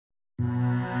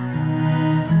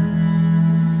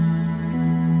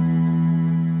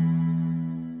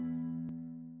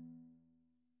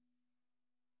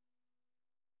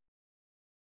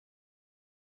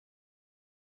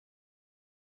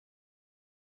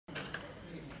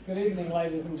Good evening,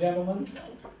 ladies and gentlemen.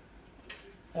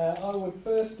 I would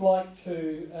first like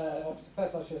to,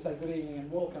 perhaps I should say good evening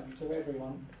and welcome to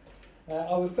everyone.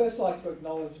 I would first like to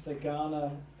acknowledge the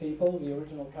Kaurna people, the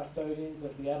original custodians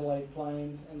of the Adelaide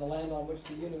Plains and the land on which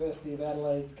the University of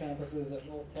Adelaide's campuses at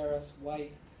North Terrace,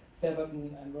 Waite,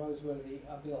 Theberton and Roseworthy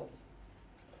are built.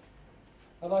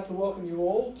 I'd like to welcome you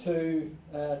all to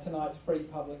tonight's free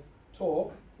public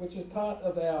talk, which is part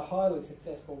of our highly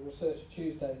successful Research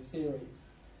Tuesday series.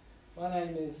 My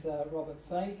name is Robert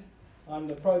Saint. I'm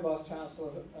the Pro-Vice Chancellor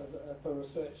for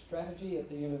Research Strategy at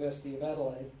the University of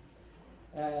Adelaide.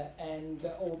 And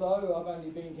although I've only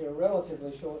been here a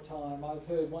relatively short time, I've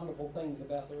heard wonderful things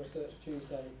about the Research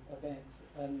Tuesday events,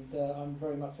 and I'm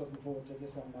very much looking forward to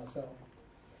this one myself.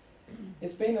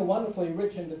 It's been a wonderfully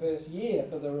rich and diverse year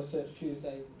for the Research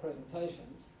Tuesday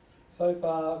presentations. So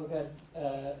far,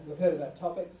 we've heard about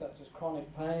topics such as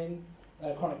chronic pain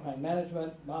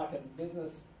management, market and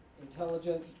business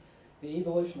intelligence, the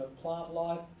evolution of plant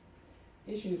life,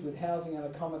 issues with housing and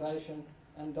accommodation,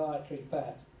 and dietary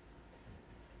fat.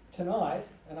 Tonight,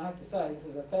 and I have to say this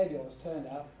is a fabulous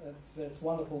turnout, it's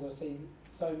wonderful to see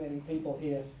so many people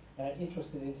here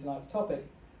interested in tonight's topic.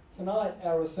 Tonight,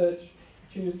 our Research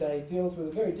Tuesday deals with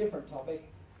a very different topic,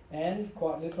 and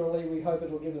quite literally, we hope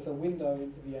it will give us a window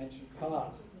into the ancient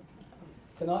past.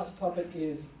 Tonight's topic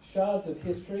is Shards of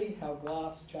History, How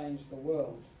Glass Changed the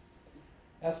World.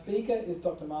 Our speaker is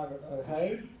Dr. Margaret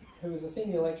O'Hea, who is a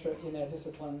senior lecturer in our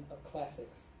discipline of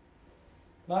classics.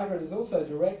 Margaret is also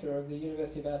director of the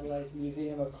University of Adelaide's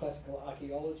Museum of Classical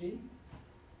Archaeology,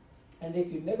 and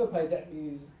if you've never paid that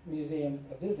museum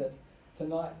a visit,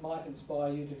 tonight might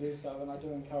inspire you to do so, and I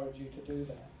do encourage you to do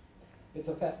that. It's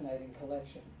a fascinating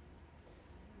collection.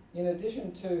 In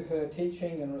addition to her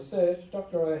teaching and research,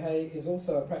 Dr. O'Hea is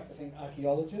also a practicing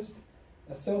archaeologist,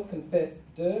 a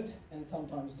self-confessed dirt and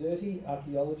sometimes dirty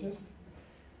archaeologist.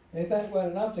 And if that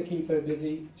weren't enough to keep her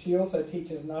busy, she also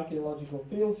teaches an archaeological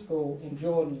field school in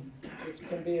Jordan, which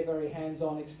can be a very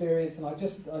hands-on experience, and I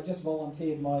just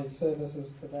volunteered my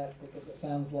services to that because it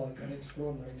sounds like an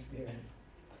extraordinary experience.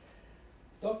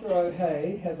 Dr.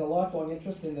 O'Hea has a lifelong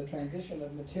interest in the transition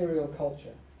of material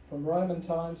culture from Roman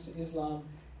times to Islam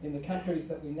in the countries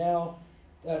that we know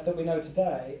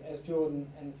today as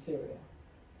Jordan and Syria.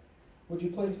 Would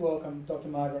you please welcome Dr.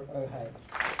 Margaret O'Hea.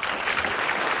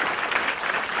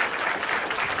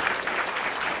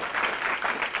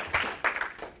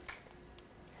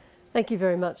 Thank you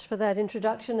very much for that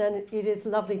introduction, and it is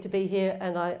lovely to be here,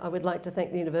 and I would like to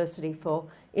thank the university for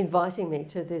inviting me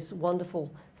to this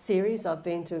wonderful series. I've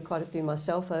been to quite a few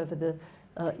myself over the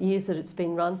years that it's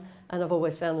been run, and I've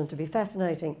always found them to be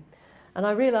fascinating. And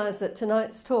I realise that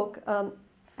tonight's talk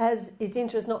has its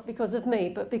interest not because of me,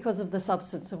 but because of the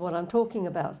substance of what I'm talking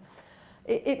about.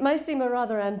 It may seem a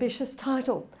rather ambitious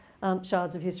title,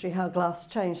 Shards of History, How Glass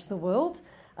Changed the World,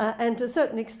 and to a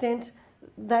certain extent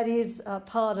that is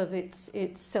part of its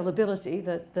sellability,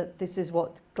 that this is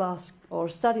what glass or a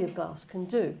study of glass can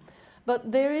do.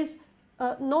 But there is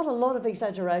not a lot of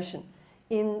exaggeration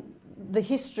in the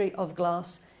history of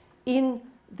glass in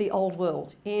the old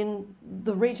world, in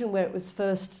the region where it was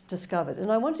first discovered. And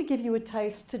I want to give you a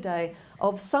taste today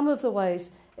of some of the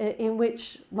ways in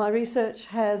which my research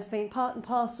has been part and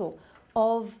parcel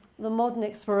of the modern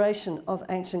exploration of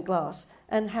ancient glass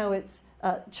and how it's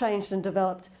changed and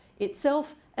developed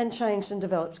itself and changed and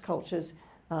developed cultures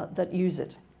that use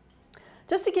it.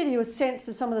 Just to give you a sense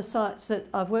of some of the sites that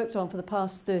I've worked on for the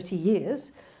past 30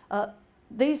 years,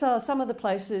 these are some of the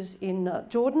places in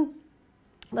Jordan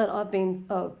that I've been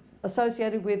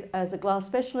associated with as a glass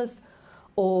specialist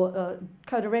or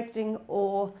co-directing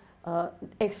or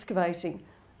excavating.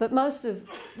 But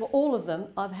all of them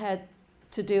I've had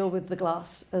to deal with the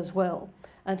glass as well.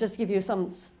 And just to give you some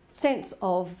sense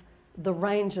of the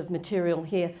range of material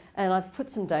here, and I've put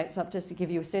some dates up just to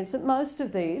give you a sense that most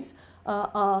of these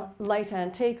are late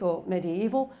antique or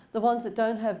medieval. The ones that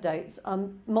don't have dates are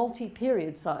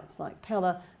multi-period sites like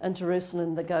Pella and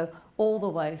Jerusalem that go all the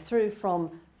way through from,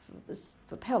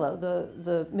 for Pella,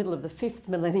 the middle of the 5th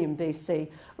millennium BC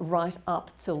right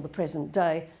up till the present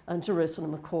day, and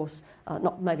Jerusalem, of course,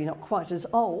 maybe not quite as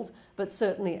old, but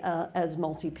certainly as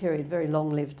multi-period, very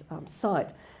long-lived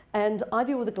site. And I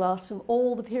deal with the glass from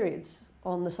all the periods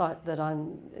on the site that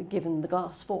I'm given the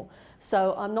glass for.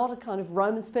 So I'm not a kind of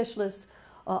Roman specialist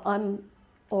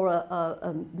or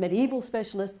a medieval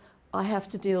specialist. I have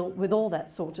to deal with all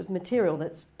that sort of material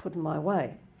that's put in my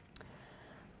way.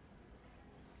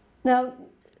 Now,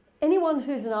 anyone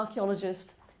who's an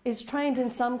archaeologist is trained in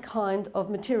some kind of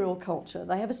material culture.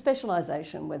 They have a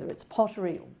specialisation, whether it's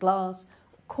pottery or glass,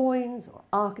 or coins or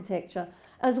architecture,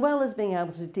 as well as being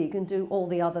able to dig and do all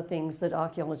the other things that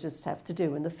archaeologists have to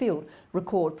do in the field,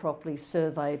 record properly,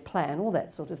 survey, plan, all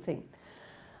that sort of thing.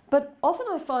 But often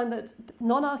I find that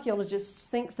non-archaeologists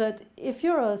think that if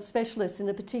you're a specialist in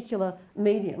a particular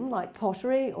medium, like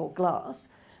pottery or glass,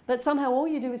 that somehow all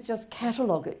you do is just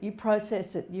catalogue it, you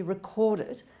process it, you record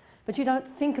it, but you don't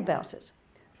think about it.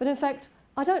 But in fact,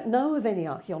 I don't know of any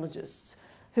archaeologists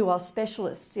who are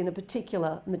specialists in a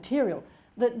particular material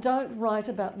that don't write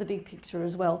about the big picture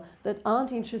as well, that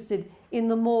aren't interested in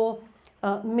the more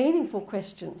meaningful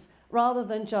questions, rather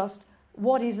than just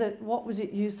what is it, what was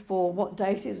it used for, what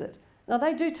date is it. Now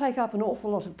they do take up an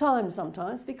awful lot of time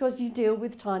sometimes because you deal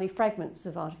with tiny fragments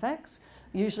of artefacts,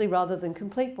 usually rather than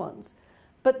complete ones.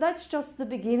 But that's just the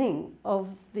beginning of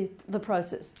the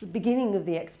process, the beginning of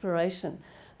the exploration.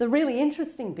 The really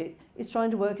interesting bit is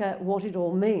trying to work out what it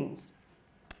all means.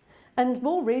 And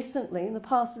more recently, in the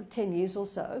past 10 years or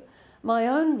so, my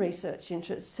own research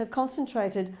interests have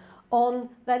concentrated on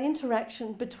that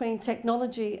interaction between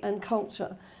technology and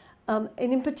culture, and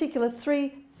in particular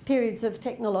 3 periods of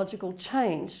technological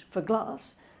change for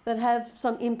glass that have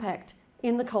some impact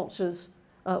in the cultures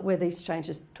where these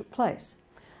changes took place.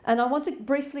 And I want to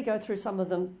briefly go through some of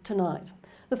them tonight.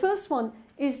 The first one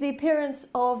is the appearance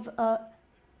of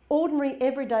ordinary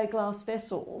everyday glass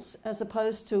vessels as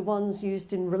opposed to ones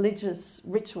used in religious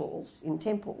rituals in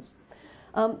temples,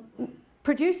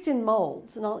 produced in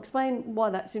moulds, and I'll explain why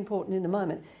that's important in a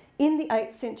moment, in the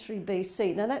 8th century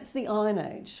BC. Now that's the Iron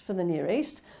Age for the Near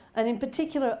East, and in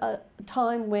particular a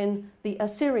time when the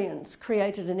Assyrians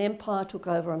created an empire, took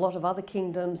over a lot of other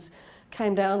kingdoms,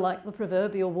 came down like the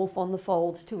proverbial wolf on the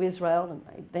fold to Israel and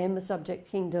made them a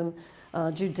subject kingdom,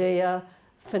 Judea,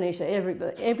 Phoenicia,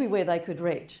 everywhere they could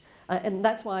reach. And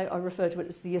that's why I refer to it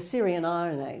as the Assyrian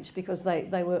Iron Age, because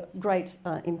they were great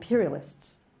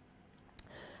imperialists.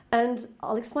 And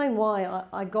I'll explain why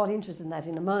I got interested in that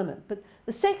in a moment. But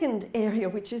the second area,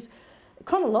 which is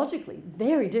chronologically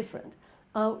very different,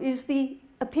 is the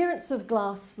appearance of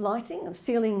glass lighting, of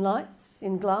ceiling lights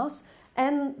in glass,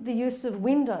 and the use of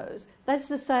windows. That's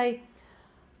to say,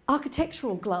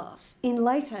 architectural glass in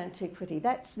late antiquity.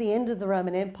 That's the end of the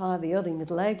Roman Empire, the early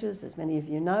Middle Ages, as many of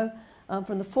you know,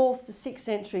 from the 4th to 6th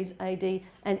centuries AD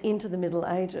and into the Middle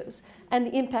Ages, and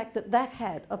the impact that that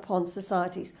had upon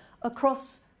societies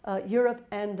across Europe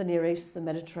and the Near East, the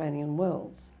Mediterranean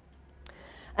worlds.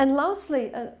 And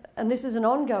lastly, and this is an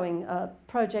ongoing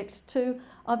project too,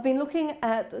 I've been looking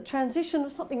at a transition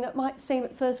of something that might seem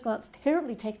at first glance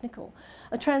terribly technical,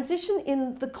 a transition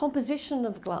in the composition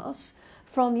of glass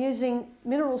from using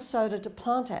mineral soda to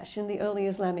plant ash in the early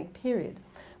Islamic period.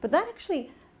 But that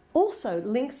actually also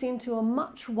links into a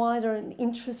much wider and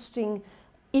interesting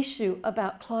issue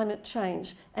about climate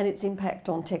change and its impact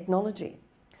on technology.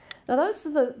 Now those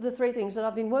are the 3 things that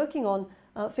I've been working on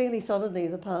fairly solidly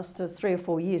the past 3 or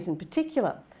 4 years in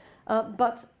particular.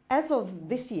 But as of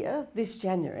this year, this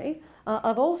January,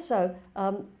 I've also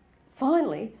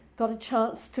finally got a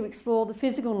chance to explore the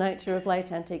physical nature of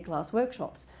late antique glass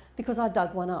workshops, because I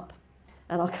dug one up.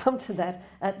 And I'll come to that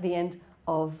at the end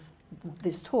of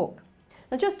this talk.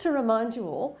 Now just to remind you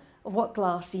all of what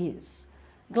glass is.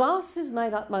 Glass is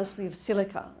made up mostly of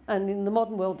silica, and in the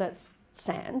modern world that's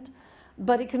sand,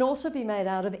 but it can also be made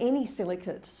out of any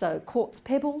silicate, so quartz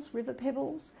pebbles, river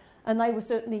pebbles, and they were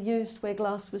certainly used where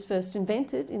glass was first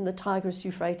invented, in the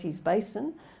Tigris-Euphrates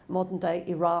basin, modern-day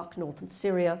Iraq, northern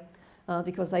Syria,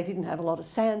 because they didn't have a lot of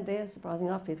sand there, surprising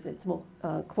enough, it's more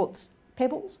quartz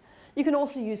pebbles. You can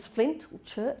also use flint or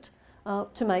chert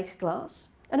to make glass,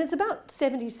 and it's about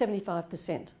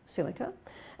 70–75% silica.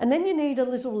 And then you need a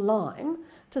little lime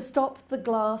to stop the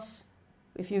glass.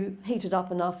 If you heat it up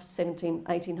enough,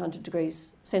 1800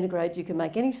 degrees centigrade, you can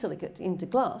make any silicate into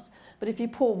glass. But if you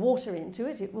pour water into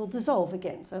it, it will dissolve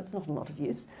again, so it's not a lot of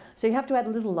use. So you have to add a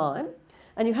little lime,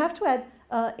 and you have to add,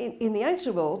 in the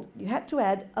ancient world, you had to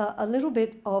add a little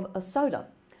bit of a soda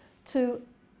to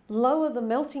lower the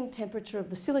melting temperature of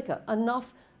the silica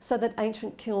enough so that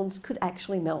ancient kilns could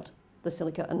actually melt the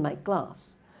silica and make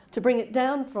glass, to bring it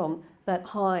down from that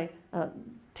high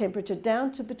temperature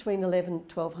down to between 1100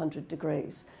 and 1200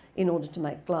 degrees in order to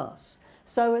make glass.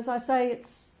 So as I say,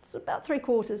 it's about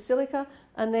 3/4 silica,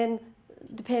 and then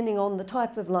depending on the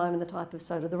type of lime and the type of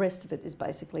soda, the rest of it is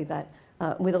basically that,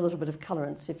 with a little bit of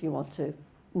colourants if you want to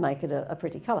make it a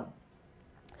pretty colour.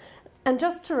 And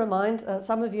just to remind,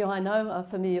 some of you I know are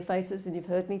familiar faces and you've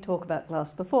heard me talk about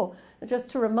glass before, just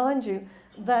to remind you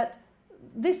that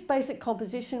this basic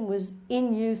composition was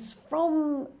in use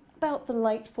from about the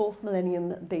late 4th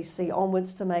millennium BC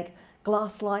onwards to make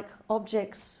glass-like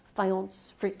objects,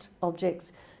 faience, frit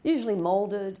objects, usually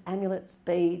moulded, amulets,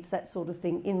 beads, that sort of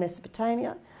thing in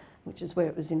Mesopotamia, which is where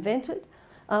it was invented.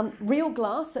 Real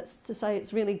glass, that's to say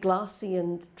it's really glassy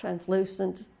and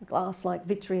translucent, glass like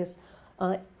vitreous,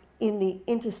 in the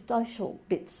interstitial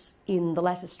bits in the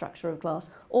lattice structure of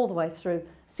glass all the way through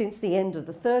since the end of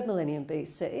the 3rd millennium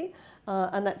BC,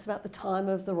 and that's about the time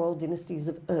of the royal dynasties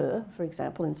of for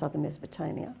example, in southern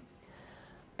Mesopotamia.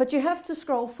 But you have to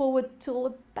scroll forward till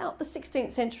about the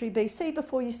 16th century BC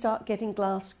before you start getting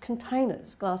glass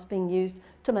containers, glass being used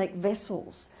to make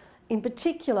vessels. In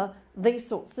particular, these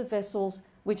sorts of vessels,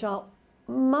 which are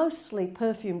mostly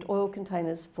perfumed oil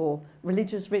containers for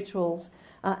religious rituals,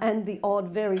 and the odd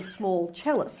very small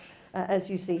chalice, as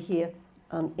you see here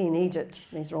in Egypt.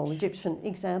 These are all Egyptian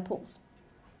examples.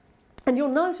 And you'll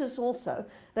notice also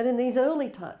that in these early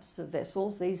types of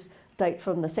vessels, these date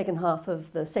from the second half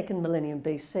of the 2nd millennium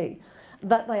BC,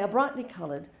 that they are brightly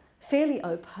coloured, fairly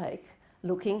opaque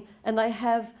looking, and they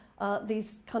have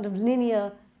these kind of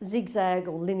linear zigzag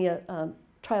or linear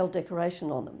trail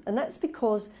decoration on them. And that's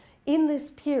because in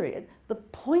this period, the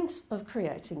point of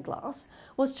creating glass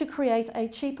was to create a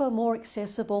cheaper, more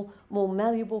accessible, more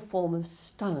malleable form of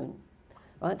stone.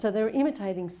 Right? So they were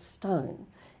imitating stone,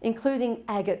 including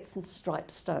agates and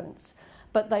striped stones.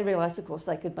 But they realised, of course,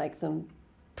 they could make them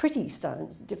pretty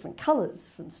stones, different colours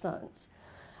from stones.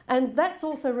 And that's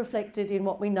also reflected in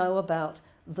what we know about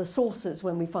the sources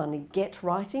when we finally get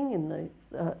writing in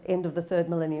the end of the 3rd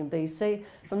millennium BC.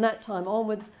 From that time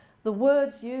onwards, the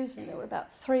words used, and there were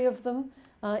about 3 of them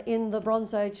in the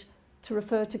Bronze Age to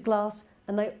refer to glass,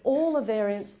 and they all are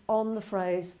variants on the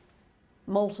phrase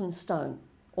molten stone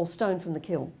or stone from the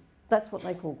kiln. That's what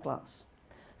they call glass.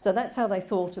 So that's how they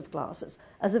thought of glasses,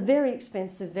 as a very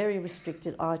expensive, very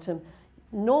restricted item.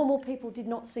 Normal people did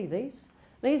not see these.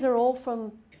 These are all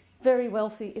from very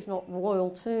wealthy, if not royal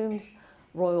tombs,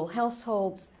 royal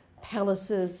households,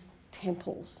 palaces,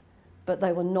 temples, but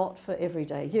they were not for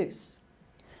everyday use.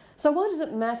 So why does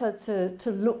it matter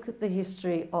to look at the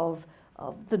history of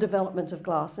the development of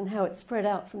glass and how it spread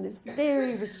out from this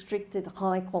very restricted,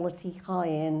 high quality, high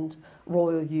end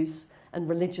royal use and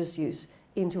religious use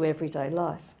into everyday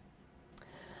life?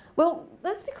 Well,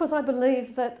 that's because I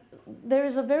believe that there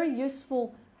is a very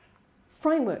useful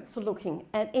framework for looking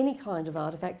at any kind of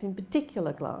artefact, in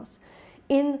particular glass,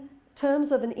 in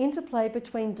terms of an interplay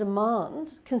between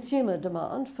demand, consumer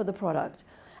demand for the product,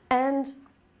 and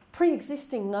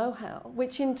pre-existing know-how,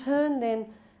 which in turn then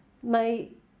may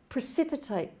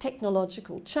precipitate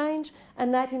technological change,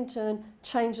 and that in turn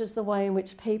changes the way in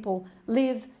which people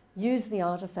live, use the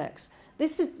artefacts.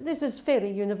 This is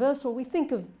fairly universal. We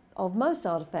think of most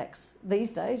artefacts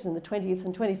these days in the 20th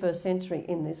and 21st century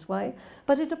in this way,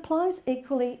 but it applies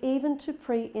equally even to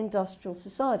pre-industrial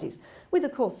societies, with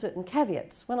of course certain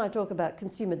caveats. When I talk about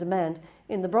consumer demand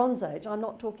in the Bronze Age, I'm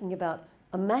not talking about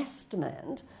a mass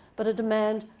demand, but a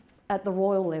demand at the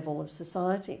royal level of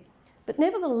society. But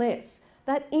nevertheless,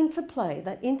 that interplay,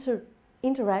 that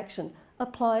interaction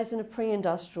applies in a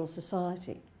pre-industrial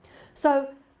society. So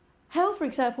how, for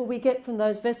example, we get from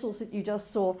those vessels that you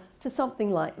just saw to something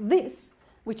like this,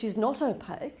 which is not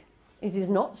opaque, it is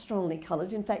not strongly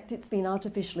coloured, in fact it's been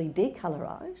artificially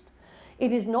decolorised,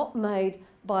 it is not made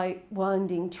by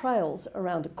winding trails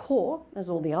around a core, as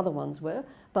all the other ones were,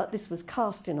 but this was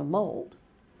cast in a mould.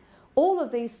 All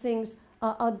of these things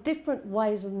are different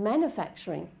ways of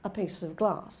manufacturing a piece of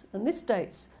glass, and this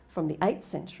dates from the 8th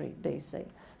century BC.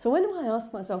 So when I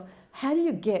ask myself, how do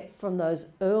you get from those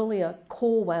earlier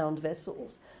core-wound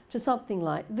vessels to something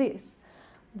like this?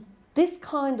 This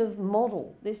kind of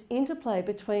model, this interplay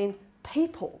between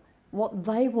people, what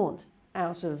they want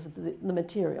out of the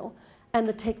material, and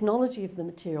the technology of the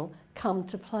material come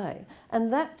to play.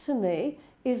 And that, to me,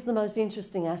 is the most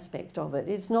interesting aspect of it.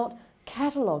 It's not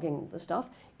cataloguing the stuff,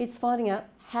 it's finding out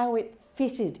how it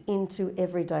fitted into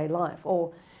everyday life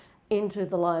or into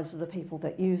the lives of the people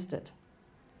that used it.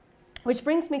 Which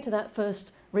brings me to that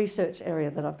first research area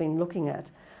that I've been looking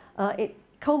at. It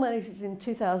culminated in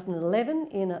 2011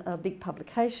 in a big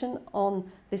publication on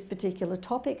this particular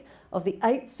topic of the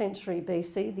 8th century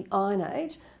BC, the Iron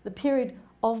Age, the period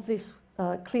of this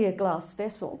clear glass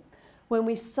vessel, when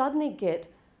we suddenly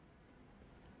get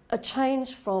a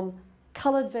change from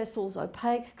coloured vessels,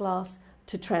 opaque glass,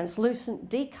 to translucent,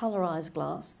 decolorised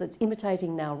glass that's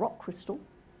imitating now rock crystal,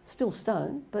 still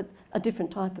stone, but a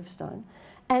different type of stone,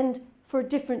 and for a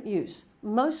different use,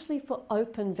 mostly for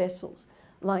open vessels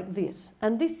like this.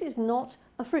 And this is not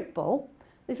a fruit bowl,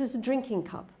 this is a drinking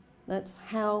cup. That's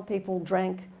how people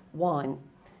drank wine,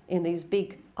 in these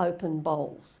big open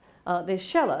bowls. They're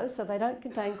shallow, so they don't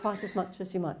contain quite as much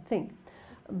as you might think.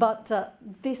 But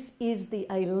this is the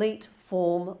elite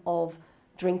form of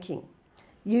drinking,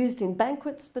 used in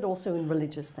banquets but also in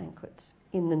religious banquets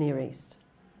in the Near East.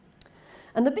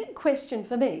 And the big question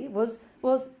for me was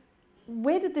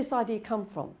where did this idea come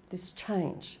from, this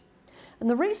change? And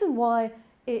the reason why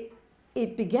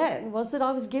it began was that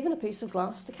I was given a piece of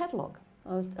glass to catalogue.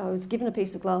 I was given a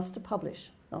piece of glass to publish.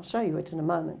 I'll show you it in a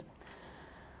moment.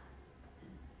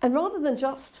 And rather than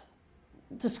just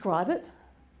describe it,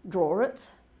 draw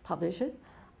it, publish it,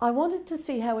 I wanted to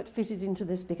see how it fitted into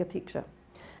this bigger picture.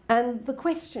 And the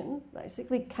question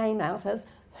basically came out as,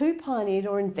 who pioneered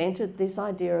or invented this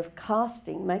idea of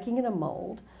casting, making in a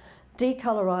mould,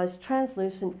 decolorised,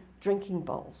 translucent drinking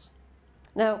bowls?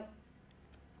 Now,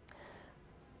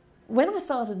 when I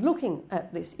started looking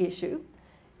at this issue,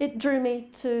 it drew me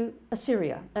to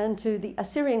Assyria and to the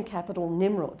Assyrian capital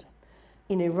Nimrud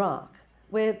in Iraq,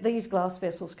 where these glass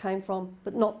vessels came from,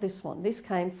 but not this one. This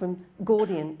came from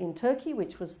Gordion in Turkey,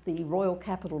 which was the royal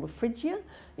capital of Phrygia.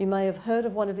 You may have heard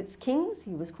of one of its kings.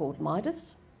 He was called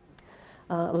Midas,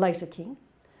 a later king.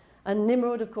 And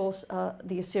Nimrud, of course,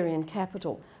 the Assyrian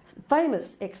capital.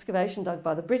 Famous excavation dug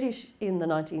by the British in the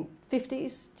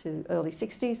 1950s to early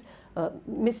 60s.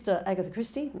 Mr. Agatha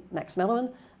Christie, Max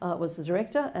Mallowan, was the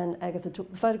director, and Agatha took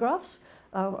the photographs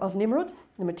of Nimrud.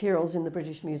 The material's in the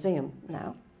British Museum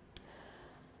now.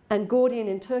 And Gordion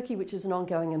in Turkey, which is an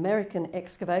ongoing American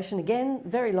excavation, again,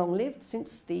 very long-lived,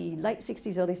 since the late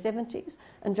 60s, early 70s,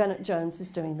 and Janet Jones is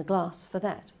doing the glass for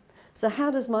that. So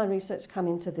how does my research come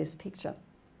into this picture?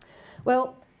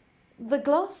 Well, the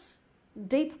glass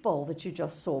deep bowl that you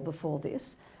just saw before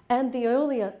this, and the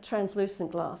earlier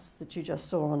translucent glass that you just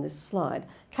saw on this slide,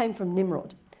 came from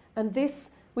Nimrud. And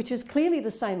this, which is clearly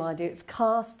the same idea, it's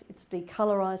cast, it's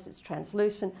decolorised, it's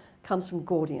translucent, comes from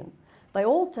Gordion. They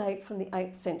all date from the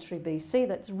 8th century BC.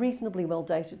 That's reasonably well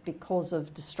dated because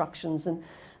of destructions, and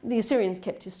the Assyrians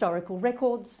kept historical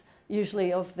records,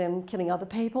 usually of them killing other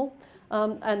people,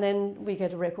 and then we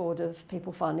get a record of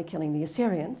people finally killing the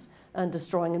Assyrians and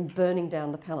destroying and burning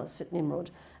down the palace at Nimrud.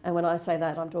 And when I say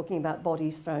that, I'm talking about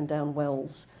bodies thrown down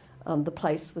wells. The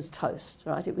place was toast,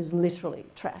 right? It was literally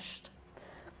trashed.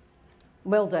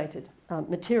 Well dated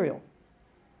material.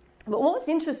 But what was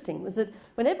interesting was that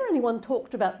whenever anyone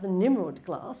talked about the Nimrud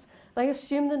glass, they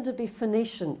assumed them to be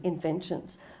Phoenician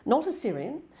inventions, not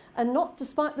Assyrian, and not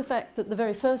despite the fact that the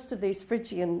very first of these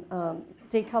Phrygian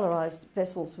decolorised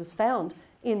vessels was found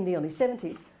in the early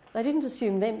 70s. They didn't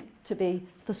assume them to be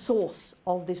the source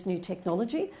of this new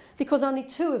technology, because only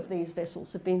 2 of these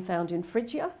vessels have been found in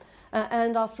Phrygia,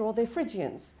 and after all, they're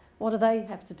Phrygians. What do they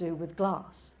have to do with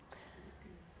glass?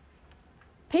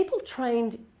 People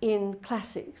trained in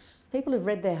classics, people who've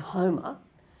read their Homer,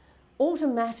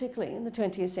 automatically in the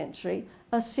 20th century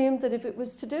assumed that if it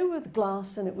was to do with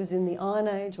glass and it was in the Iron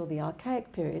Age or the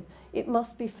Archaic period, it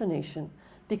must be Phoenician,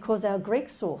 because our Greek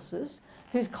sources,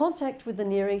 whose contact with the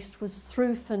Near East was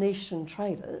through Phoenician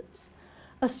traders,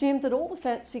 assumed that all the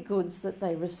fancy goods that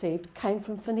they received came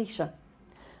from Phoenicia,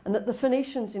 and that the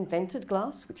Phoenicians invented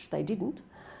glass, which they didn't,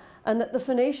 and that the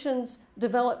Phoenicians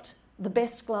developed the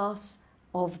best glass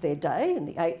of their day in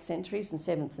the 8th centuries and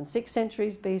 7th and 6th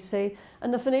centuries BC,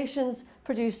 and the Phoenicians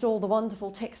produced all the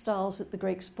wonderful textiles that the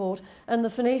Greeks bought, and the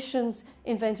Phoenicians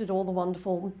invented all the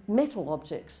wonderful metal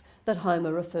objects that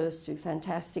Homer refers to,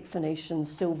 fantastic Phoenician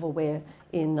silverware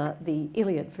in the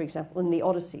Iliad, for example, in the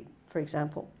Odyssey, for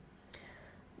example.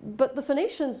 But the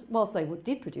Phoenicians, whilst they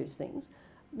did produce things,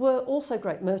 were also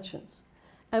great merchants.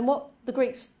 And what the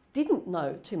Greeks didn't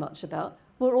know too much about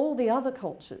were all the other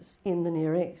cultures in the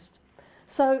Near East.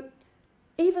 So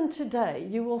even today,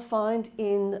 you will find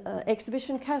in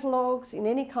exhibition catalogues, in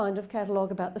any kind of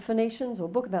catalogue about the Phoenicians or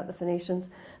book about the Phoenicians,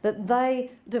 that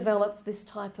they developed this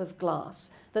type of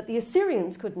glass, that the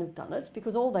Assyrians couldn't have done it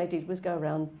because all they did was go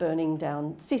around burning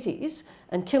down cities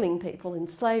and killing people,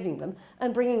 enslaving them,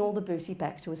 and bringing all the booty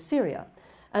back to Assyria.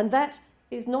 And that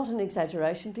is not an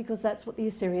exaggeration, because that's what the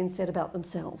Assyrians said about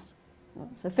themselves.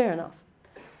 So fair enough.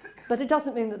 But it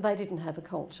doesn't mean that they didn't have a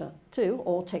culture too,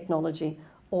 or technology,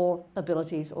 or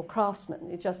abilities, or craftsmen.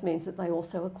 It just means that they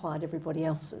also acquired everybody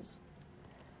else's.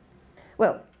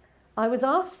 Well, I was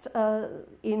asked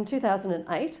in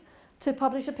 2008 to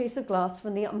publish a piece of glass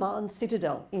from the Amman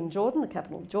Citadel in Jordan, the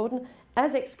capital of Jordan,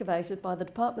 as excavated by the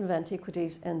Department of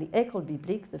Antiquities and the École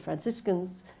Biblique, the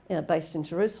Franciscans based in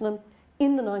Jerusalem,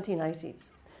 in the 1980s.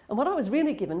 And what I was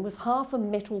really given was half a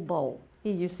metal bowl.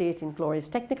 Here you see it in glorious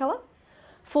Technicolor,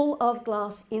 full of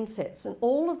glass insets, and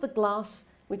all of the glass,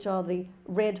 which are the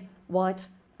red, white,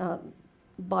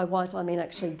 by white I mean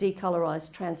actually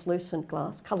decolorised translucent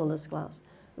glass, colourless glass,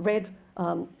 red,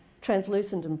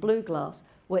 translucent and blue glass,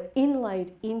 were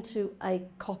inlaid into a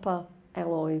copper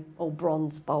alloy or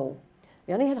bronze bowl.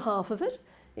 We only had half of it,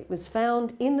 It was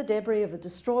found in the debris of a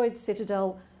destroyed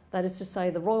citadel, that is to say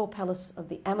the royal palace of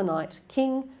the Ammonite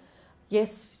king.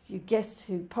 Yes, you guessed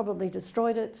who probably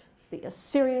destroyed it. The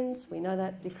Assyrians. We know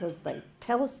that because they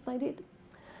tell us they did.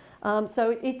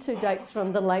 So it too dates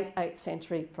from the late 8th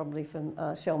century, probably from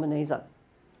Shalmaneser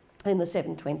in the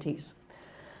 720s.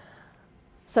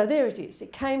 So there it is.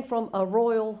 It came from a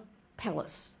royal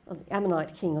palace of the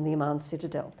Ammonite king on the Amman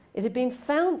citadel. It had been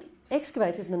found,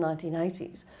 excavated in the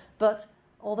 1980s, but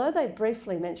although they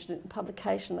briefly mentioned it in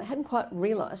publication, they hadn't quite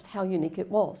realised how unique it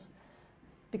was,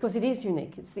 because it is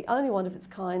unique. It's the only one of its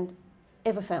kind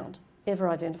ever found, ever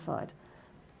identified.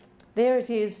 There it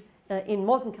is in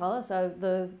modern colour, so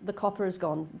the copper has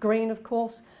gone green, of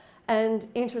course, and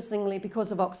interestingly,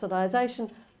 because of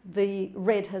oxidisation, the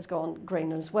red has gone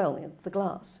green as well in the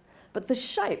glass. But the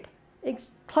shape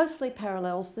closely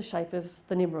parallels the shape of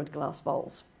the Nimrod glass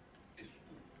bowls,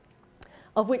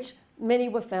 of which many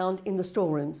were found in the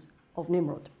storerooms of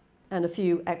Nimrod, and a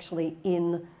few actually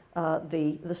in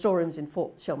the storerooms in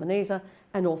Fort Shalmaneser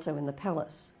and also in the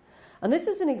palace. And this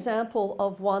is an example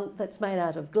of one that's made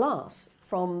out of glass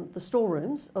from the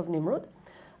storerooms of Nimrod,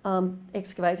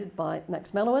 excavated by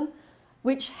Max Mallowan,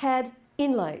 which had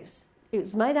inlays. It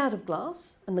was made out of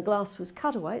glass, and the glass was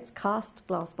cut away. It's cast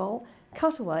glass bowl,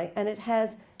 cut away, and it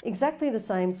has exactly the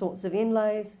same sorts of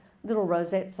inlays, little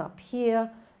rosettes up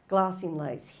here, glass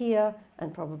inlays here,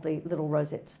 and probably little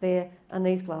rosettes there, and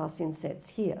these glass insets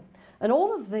here. And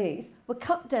all of these were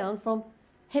cut down from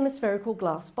hemispherical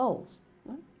glass bowls.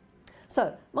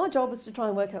 So my job was to try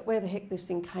and work out where the heck this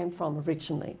thing came from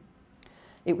originally.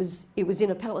 It was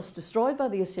in a palace destroyed by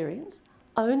the Assyrians,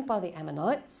 owned by the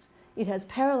Ammonites. It has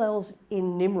parallels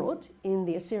in Nimrod, in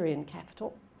the Assyrian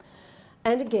capital.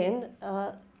 And again,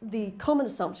 the common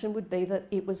assumption would be that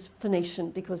it was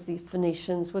Phoenician, because the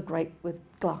Phoenicians were great with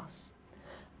glass.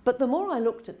 But the more I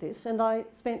looked at this, and I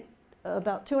spent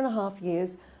about 2.5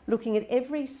 years looking at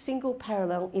every single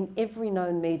parallel in every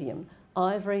known medium,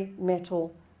 ivory,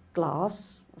 metal,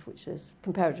 glass, of which there's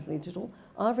comparatively little,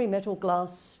 ivory, metal,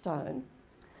 glass, stone.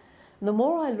 And the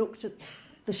more I looked at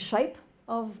the shape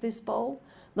of this bowl,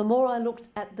 the more I looked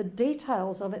at the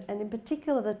details of it, and in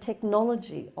particular the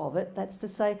technology of it, that's to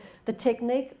say the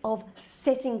technique of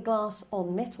setting glass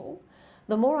on metal,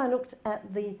 the more I looked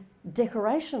at the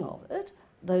decoration of it,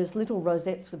 those little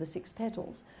rosettes with the 6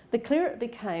 petals, the clearer it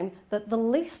became that the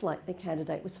least likely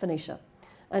candidate was Phoenicia.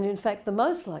 And in fact, the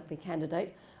most likely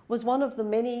candidate was one of the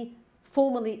many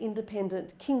formerly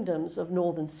independent kingdoms of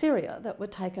northern Syria that were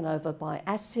taken over by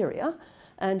Assyria.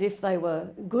 And if they were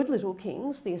good little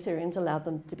kings, the Assyrians allowed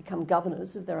them to become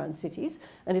governors of their own cities.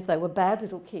 And if they were bad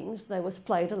little kings, they were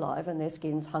flayed alive and their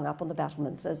skins hung up on the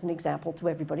battlements as an example to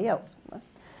everybody else.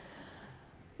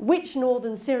 Which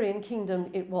northern Syrian kingdom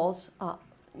it was,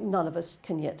 none of us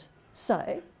can yet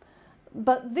say.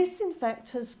 But this, in fact,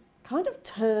 has kind of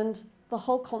turned the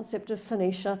whole concept of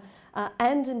Phoenicia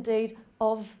and indeed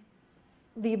of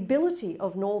the ability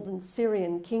of northern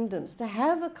Syrian kingdoms to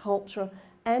have a culture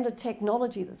and a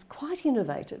technology that's quite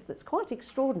innovative, that's quite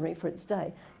extraordinary for its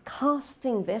day,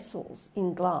 casting vessels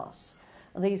in glass,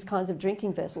 and these kinds of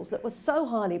drinking vessels that were so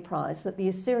highly prized that the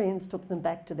Assyrians took them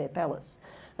back to their palace.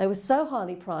 They were so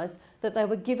highly prized that they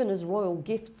were given as royal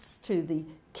gifts to the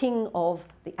king of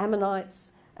the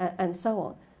Ammonites and so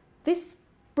on. This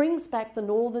brings back the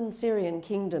northern Syrian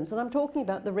kingdoms, and I'm talking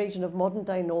about the region of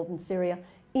modern-day northern Syria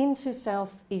into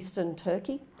southeastern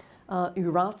Turkey,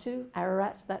 Urartu,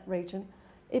 Ararat, that region.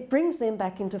 It brings them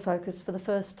back into focus for the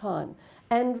first time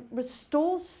and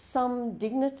restores some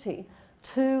dignity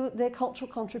to their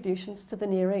cultural contributions to the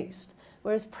Near East,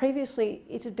 whereas previously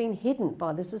it had been hidden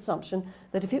by this assumption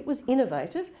that if it was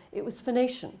innovative, it was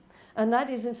Phoenician. And that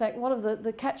is, in fact, one of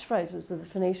the catchphrases of the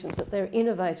Phoenicians, that they're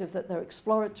innovative, that they're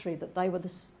exploratory, that they were the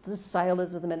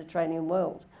sailors of the Mediterranean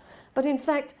world. But in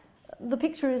fact, the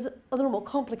picture is a little more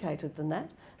complicated than that.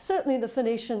 Certainly the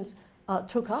Phoenicians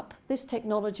took up this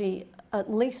technology at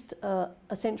least a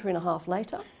century and a half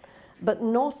later, but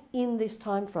not in this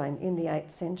time frame, in the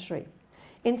 8th century.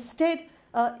 Instead,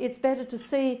 it's better to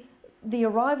see the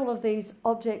arrival of these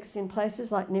objects in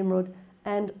places like Nimrod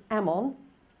and Ammon,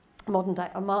 modern-day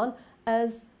Amman,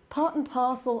 as part and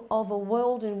parcel of a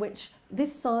world in which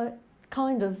this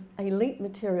kind of elite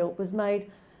material was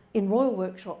made in royal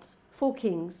workshops for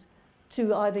kings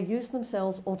to either use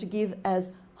themselves or to give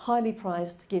as highly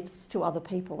prized gifts to other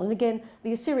people. And again,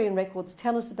 the Assyrian records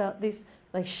tell us about this.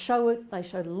 They show it. They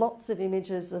show lots of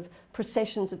images of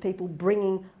processions of people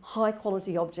bringing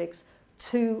high-quality objects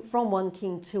from one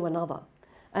king to another.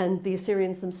 And the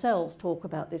Assyrians themselves talk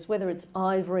about this, whether it's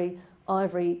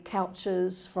ivory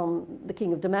couches from the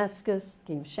king of Damascus,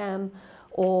 king of Sham,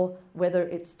 or whether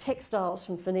it's textiles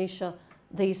from Phoenicia,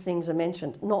 these things are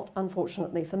mentioned, not,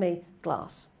 unfortunately for me,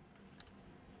 glass.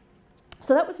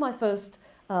 So that was my first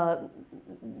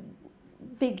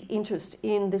big interest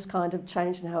in this kind of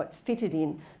change and how it fitted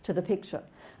in to the picture.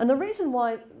 And the reason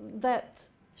why that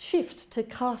shift to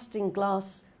casting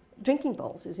glass drinking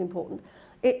bowls is important,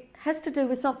 it has to do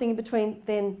with something in between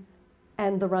then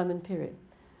and the Roman period.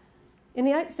 In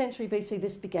the 8th century BC,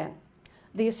 this began.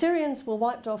 The Assyrians were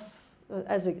wiped off,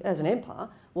 as an empire,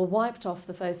 were wiped off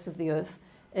the face of the earth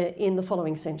in the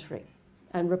following century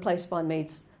and replaced by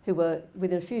Medes, who were,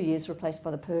 within a few years, replaced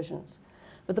by the Persians.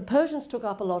 But the Persians took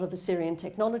up a lot of Assyrian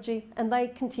technology, and they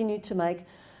continued to make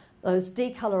those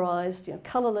decolorized,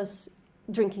 colourless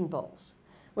drinking bowls.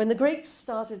 When the Greeks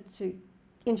started to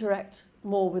interact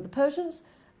more with the Persians,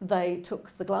 they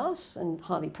took the glass and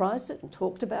highly prized it and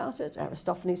talked about it.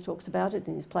 Aristophanes talks about it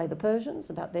in his play The Persians,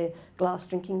 about their glass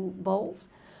drinking bowls.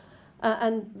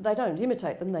 And they don't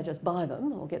imitate them, they just buy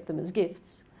them or get them as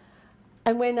gifts.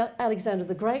 And when Alexander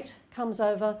the Great comes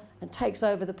over and takes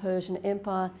over the Persian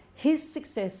Empire, his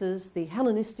successors, the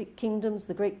Hellenistic kingdoms,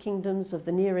 the Greek kingdoms of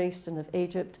the Near East and of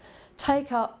Egypt,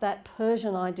 take up that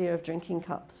Persian idea of drinking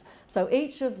cups. So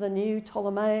each of the new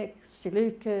Ptolemaic,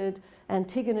 Seleucid,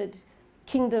 Antigonid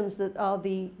kingdoms that are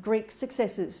the Greek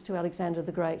successors to Alexander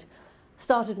the Great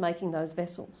started making those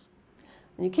vessels.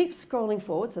 And you keep scrolling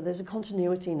forward, so there's a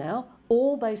continuity now,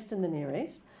 all based in the Near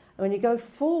East. And when you go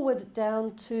forward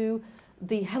down to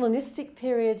the Hellenistic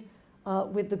period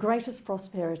with the greatest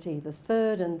prosperity, the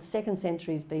 3rd and 2nd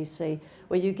centuries BC,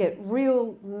 where you get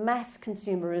real mass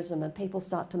consumerism and people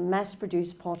start to mass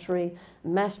produce pottery,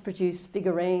 mass produce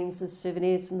figurines as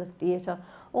souvenirs from the theatre,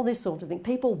 all this sort of thing.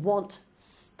 People want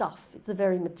stuff. It's a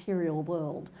very material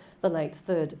world, the late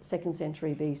 3rd, 2nd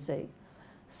century BC.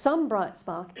 Some bright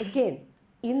spark, again,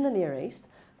 in the Near East,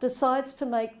 decides to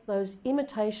make those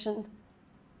imitation,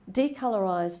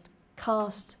 decolorized,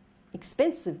 cast,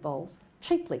 expensive bowls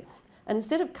cheaply. And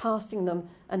instead of casting them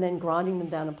and then grinding them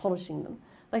down and polishing them,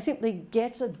 they simply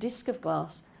get a disc of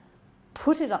glass,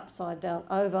 put it upside down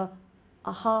over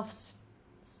a half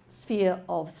sphere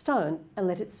of stone and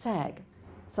let it sag.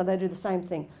 So they do the same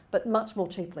thing, but much more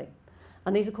cheaply.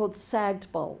 And these are called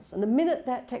sagged bowls. And the minute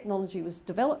that technology was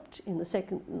developed in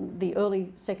the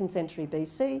early 2nd century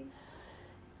BC,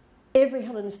 every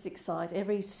Hellenistic site,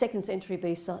 every 2nd century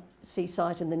BC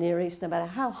site in the Near East, no matter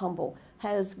how humble,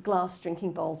 has glass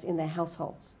drinking bowls in their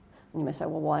households. And you may say,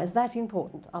 well, why is that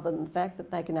important, other than the fact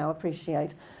that they can now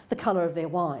appreciate the colour of their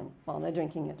wine while they're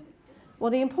drinking it?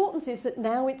 Well, the importance is that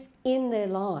now it's in their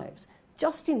lives,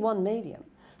 just in one medium.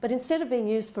 But instead of being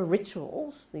used for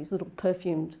rituals, these little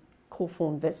perfumed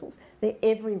corform vessels, they're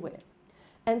everywhere.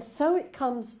 And so it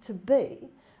comes to be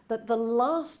that the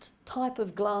last type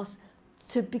of glass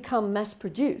to become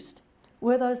mass-produced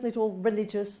were those little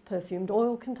religious perfumed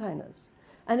oil containers.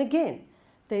 And again,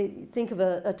 they think of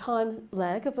a time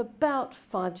lag of about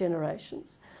 5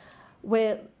 generations,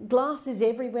 where glass is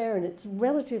everywhere and it's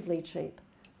relatively cheap.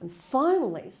 And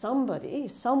finally, somebody,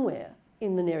 somewhere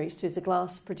in the Near East who's a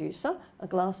glass producer, a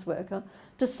glass worker,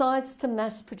 decides to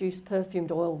mass-produce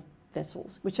perfumed oil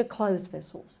vessels, which are closed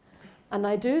vessels. And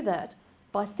they do that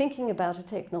by thinking about a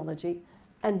technology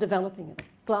and developing it,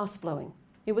 glass blowing.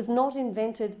 It was not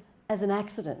invented as an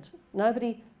accident.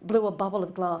 Nobody blew a bubble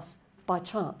of glass by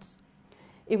chance.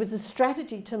 It was a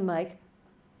strategy to make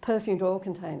perfumed oil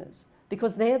containers,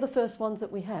 because they're the first ones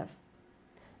that we have,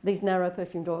 these narrow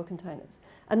perfumed oil containers.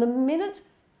 And the minute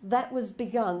that was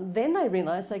begun, then they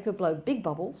realised they could blow big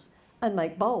bubbles and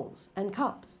make bowls and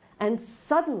cups. And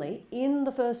suddenly, in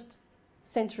the 1st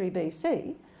century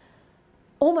BC,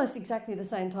 almost exactly the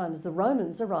same time as the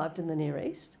Romans arrived in the Near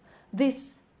East,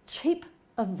 this cheap,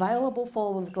 available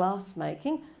form of glass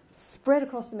making spread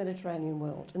across the Mediterranean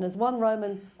world. And as one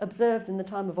Roman observed in the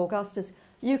time of Augustus,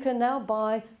 you can now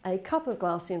buy a cup of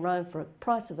glass in Rome for a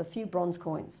price of a few bronze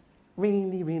coins,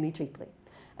 really, really cheaply.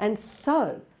 And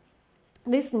so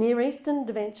this Near Eastern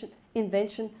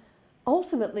invention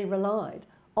ultimately relied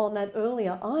on that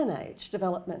earlier Iron Age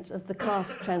development of the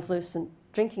cast translucent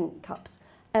drinking cups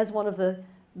as one of the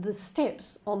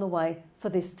steps on the way for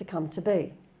this to come to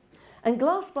be. And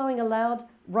glass blowing allowed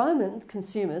Roman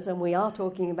consumers, and we are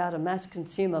talking about a mass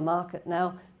consumer market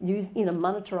now used in a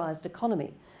monetarised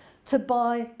economy, to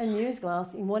buy and use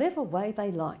glass in whatever way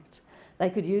they liked. They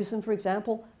could use them, for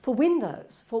example, for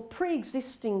windows, for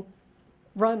pre-existing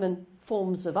Roman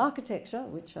forms of architecture,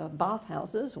 which are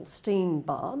bathhouses or steam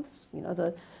baths, you know,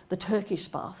 the Turkish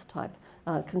bath type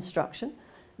construction.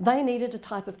 They needed a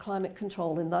type of climate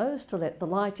control in those to let the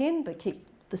light in but keep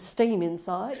the steam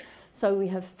inside. So we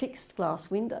have fixed glass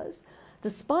windows.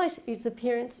 Despite its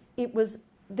appearance, it was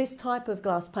this type of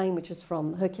glass pane, which is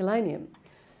from Herculaneum,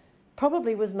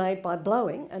 probably was made by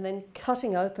blowing and then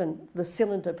cutting open the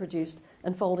cylinder produced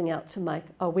and folding out to make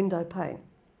a window pane.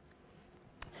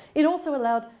 It also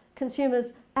allowed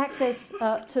consumers access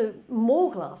to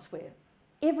more glassware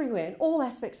everywhere in all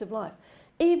aspects of life,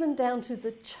 even down to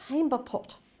the chamber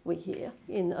pot we hear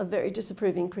in a very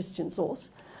disapproving Christian source.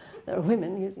 There are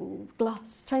women using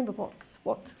glass chamber pots.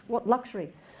 What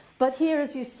luxury. But here,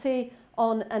 as you see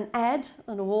on an ad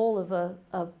on a wall of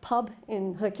a pub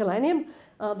in Herculaneum,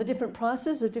 the different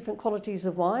prices of different qualities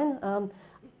of wine,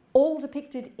 all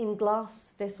depicted in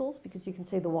glass vessels, because you can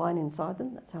see the wine inside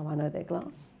them. That's how I know they're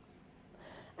glass.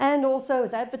 And also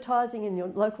as advertising in your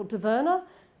local taverna,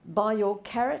 buy your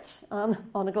carrot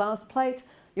on a glass plate,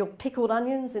 your pickled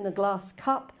onions in a glass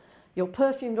cup, your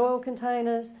perfumed oil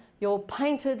containers, your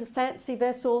painted fancy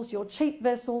vessels, your cheap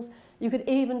vessels. You could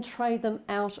even trade them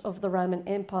out of the Roman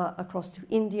Empire across to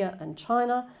India and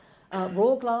China.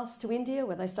 Raw glass to India,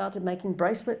 where they started making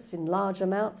bracelets in large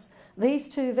amounts.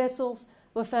 These two vessels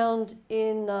were found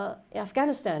in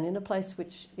Afghanistan, in a place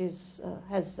which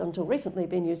has until recently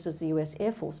been used as the US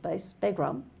Air Force Base,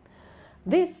 Bagram.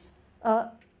 This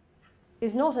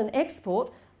is not an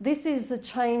export. This is the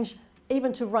change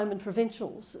even to Roman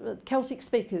provincials, Celtic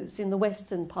speakers in the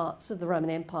western parts of the Roman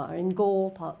Empire, in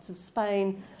Gaul, parts of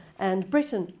Spain and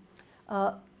Britain,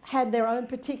 had their own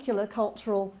particular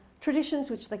cultural traditions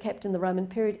which they kept in the Roman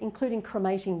period, including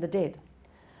cremating the dead.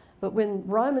 But when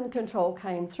Roman control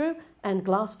came through and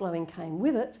glassblowing came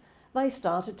with it, they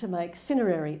started to make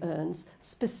cinerary urns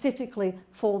specifically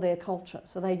for their culture.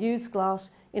 So they used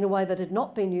glass in a way that had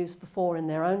not been used before in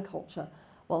their own culture,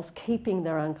 whilst keeping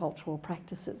their own cultural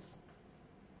practices.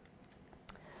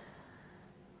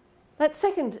 That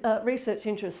second research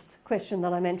interest question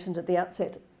that I mentioned at the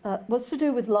outset was to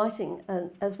do with lighting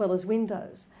as well as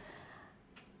windows.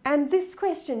 And this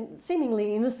question,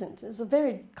 seemingly innocent, is a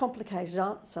very complicated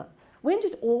answer. When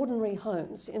did ordinary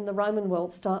homes in the Roman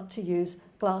world start to use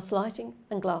glass lighting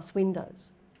and glass windows?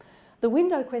 The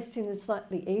window question is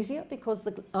slightly easier because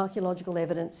the archaeological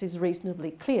evidence is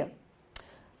reasonably clear.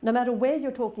 No matter where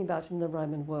you're talking about in the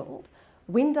Roman world,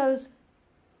 windows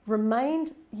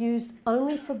remained used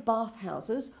only for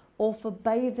bathhouses or for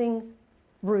bathing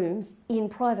rooms in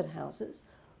private houses,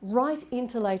 right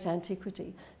into late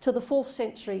antiquity, to the 4th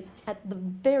century at the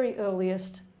very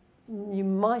earliest. You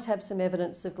might have some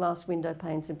evidence of glass window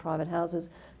panes in private houses,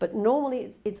 but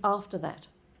normally it's after that.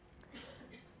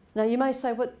 Now you may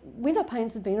say, well, window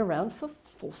panes have been around for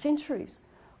 4 centuries.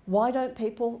 Why don't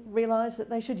people realise that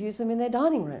they should use them in their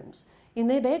dining rooms, in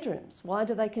their bedrooms? Why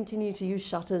do they continue to use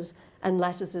shutters and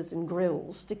lattices and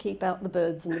grills to keep out the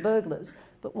birds and the burglars?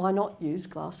 But why not use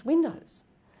glass windows?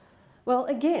 Well,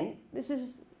 again, this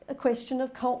is a question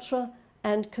of culture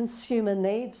and consumer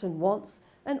needs and wants,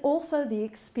 and also the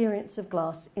experience of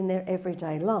glass in their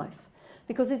everyday life.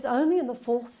 Because it's only in the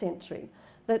 4th century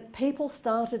that people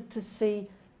started to see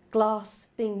glass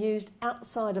being used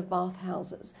outside of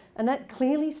bathhouses. And that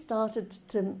clearly started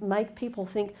to make people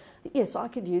think, yes, I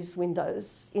could use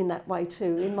windows in that way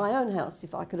too, in my own house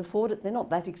if I could afford it. They're not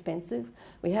that expensive.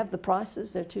 We have the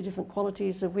prices. There are 2 different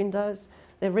qualities of windows.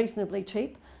 They're reasonably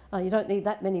cheap. You don't need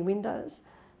that many windows.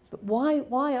 But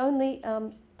why only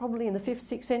probably in the 5th,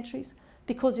 6th centuries?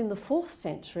 Because in the 4th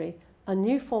century, a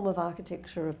new form of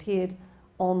architecture appeared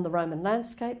on the Roman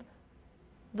landscape,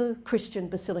 the Christian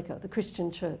basilica, the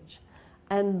Christian church.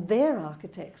 And their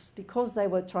architects, because they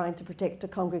were trying to protect a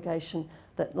congregation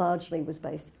that largely was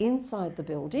based inside the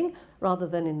building rather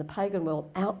than in the pagan world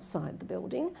outside the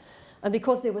building, and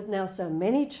because there were now so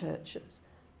many churches,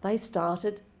 they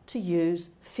started to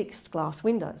use fixed glass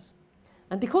windows.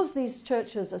 And because these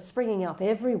churches are springing up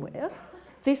everywhere,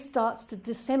 this starts to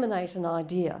disseminate an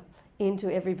idea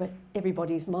into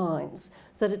everybody's minds,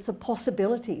 so that it's a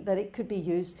possibility that it could be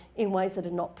used in ways that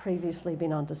had not previously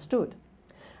been understood.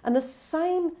 And the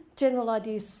same general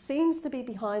idea seems to be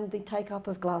behind the take-up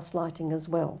of glass lighting as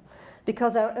well,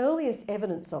 because our earliest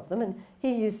evidence of them, and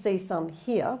here you see some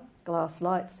here, glass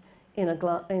lights in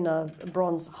a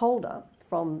bronze holder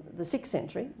from the 6th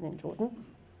century in Jordan.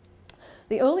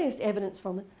 The earliest evidence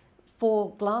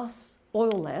for glass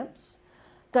oil lamps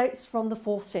dates from the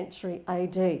 4th century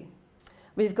AD.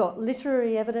 We've got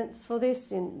literary evidence for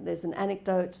this. There's an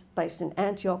anecdote based in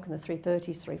Antioch in the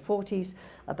 330s, 340s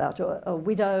about a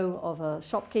widow of a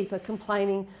shopkeeper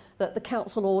complaining that the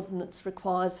council ordinance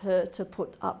requires her to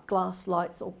put up glass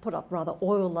lights, or put up rather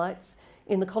oil lights,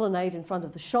 in the colonnade in front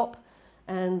of the shop.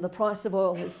 and the price of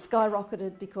oil has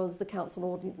skyrocketed because the council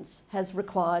ordinance has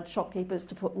required shopkeepers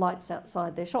to put lights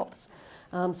outside their shops.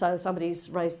 So somebody's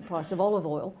raised the price of olive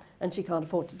oil and she can't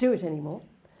afford to do it anymore.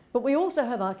 But we also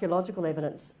have archaeological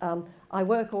evidence. I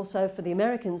work also for the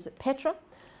Americans at Petra,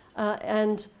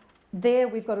 and there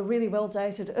we've got a really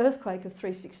well-dated earthquake of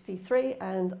 363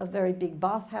 and a very big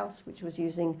bathhouse which was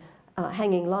using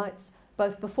hanging lights,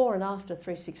 both before and after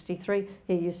 363.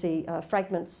 Here you see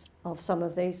fragments of some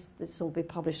of these. This will be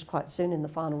published quite soon in the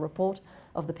final report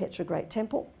of the Petra Great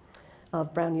Temple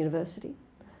of Brown University.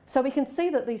 So we can see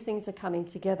that these things are coming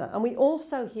together. And we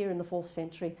also hear in the 4th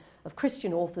century of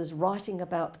Christian authors writing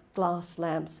about glass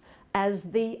lamps as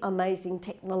the amazing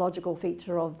technological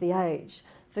feature of the age.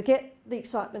 Forget the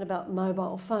excitement about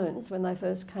mobile phones when they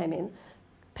first came in.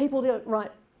 People didn't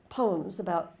write poems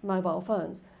about mobile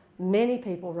phones. Many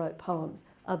people wrote poems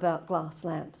about glass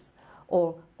lamps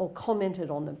or commented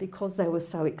on them because they were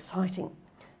so exciting,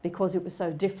 because it was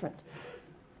so different.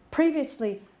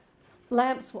 Previously,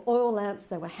 lamps were oil lamps,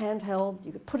 they were handheld.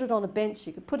 You could put it on a bench,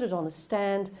 you could put it on a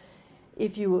stand.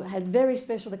 If you had very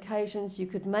special occasions, you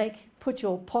could put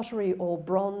your pottery or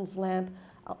bronze lamp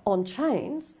on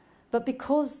chains, but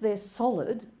because they're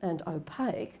solid and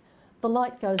opaque, the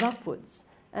light goes upwards.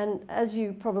 And as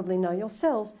you probably know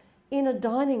yourselves, in a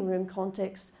dining room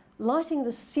context, lighting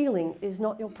the ceiling is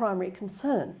not your primary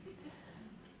concern.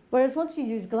 Whereas once you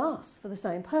use glass for the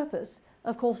same purpose,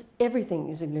 of course, everything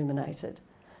is illuminated.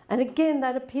 And again,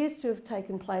 that appears to have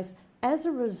taken place as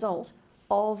a result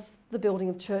of the building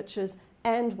of churches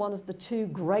and one of the two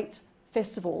great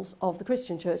festivals of the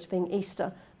Christian church being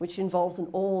Easter, which involves an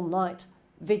all-night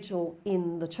vigil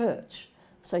in the church.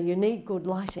 So you need good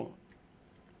lighting.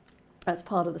 That's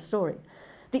part of the story.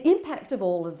 The impact of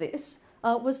all of this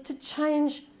was to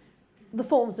change the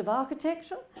forms of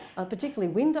architecture,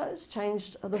 particularly windows,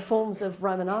 changed the forms of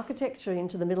Roman architecture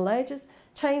into the Middle Ages,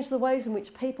 changed the ways in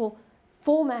which people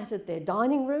formatted their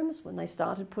dining rooms when they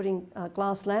started putting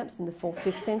glass lamps in the 4th,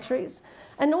 5th centuries,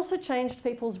 and also changed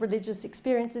people's religious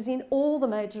experiences in all the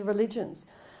major religions.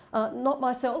 Not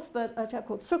myself, but a chap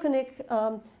called Sukanik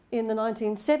in the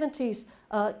 1970s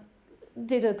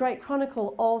did a great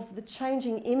chronicle of the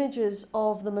changing images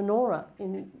of the menorah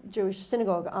in Jewish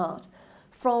synagogue art,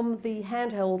 from the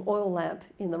handheld oil lamp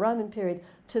in the Roman period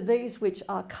to these which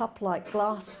are cup-like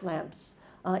glass lamps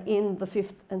in the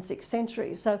 5th and 6th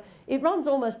centuries. So it runs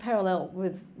almost parallel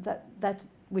with that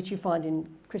which you find in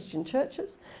Christian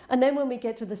churches. And then when we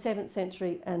get to the 7th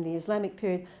century and the Islamic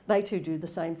period, they too do the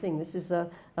same thing. This is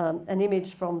an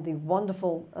image from the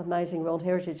wonderful, amazing World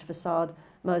Heritage facade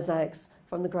mosaics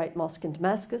from the Great Mosque in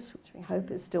Damascus, which we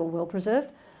hope is still well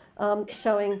preserved,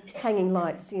 showing hanging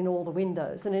lights in all the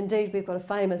windows. And indeed, we've got a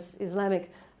famous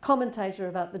Islamic commentator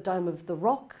about the Dome of the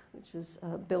Rock, which was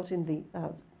built in the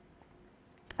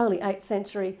early 8th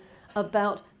century,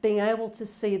 about being able to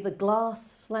see the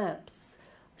glass lamps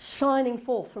shining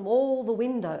forth from all the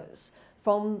windows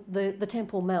from the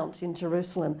Temple Mount in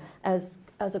Jerusalem as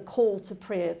a call to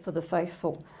prayer for the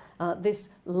faithful. This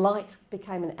light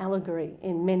became an allegory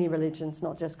in many religions,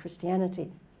 not just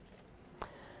Christianity.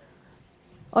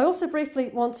 I also briefly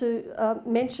want to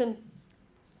mention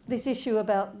this issue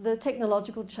about the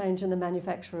technological change in the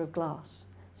manufacture of glass.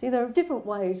 See, there are different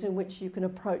ways in which you can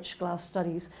approach glass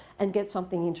studies and get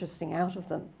something interesting out of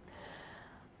them.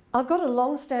 I've got a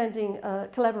long-standing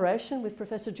collaboration with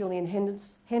Professor Julian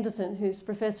Henderson, who's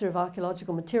Professor of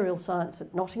Archaeological Material Science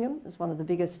at Nottingham. It's one of the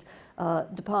biggest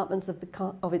departments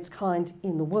of its kind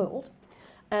in the world.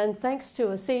 And thanks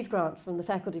to a seed grant from the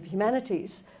Faculty of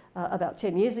Humanities about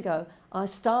 10 years ago, I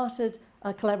started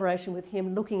a collaboration with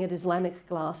him looking at Islamic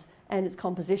glass and its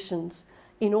compositions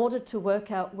in order to work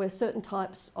out where certain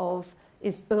types of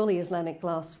early Islamic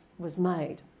glass was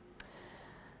made.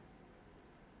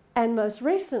 And most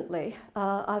recently,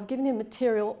 I've given him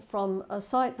material from a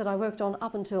site that I worked on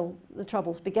up until the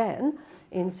Troubles began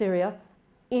in Syria,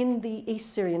 in the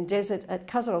East Syrian desert at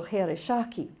Qasr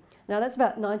al-Khair-e-Shaki. Now that's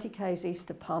about 90 k's east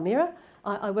of Palmyra.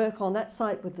 I work on that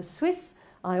site with the Swiss.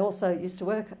 I also used to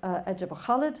work at Jabal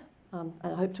Khalid, and I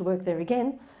hope to work there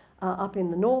again, up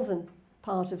in the northern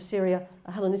part of Syria,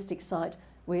 a Hellenistic site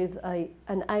with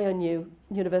an ANU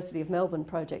University of Melbourne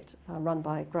project run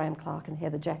by Graham Clark and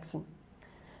Heather Jackson.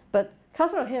 But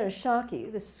Qasr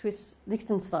al-Khair-e-Shaki, this Swiss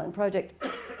Liechtenstein project,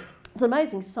 it's an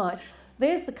amazing site.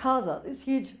 There's the Qasr, this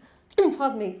huge,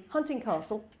 pardon me, hunting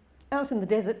castle out in the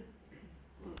desert.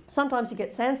 Sometimes you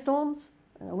get sandstorms.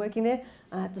 Working there,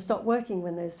 I have to stop working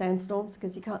when there's sandstorms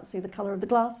because you can't see the colour of the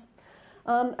glass.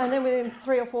 And then within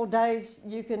 3 or 4 days,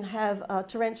 you can have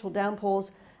torrential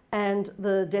downpours and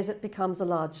the desert becomes a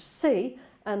large sea.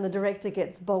 and the director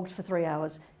gets bogged for 3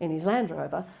 hours in his Land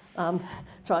Rover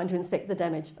trying to inspect the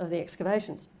damage of the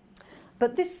excavations.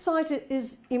 But this site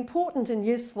is important and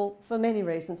useful for many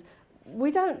reasons.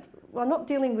 We're not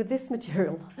dealing with this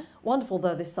material, wonderful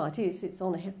though this site is, it's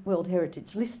on a World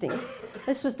Heritage listing.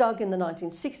 This was dug in the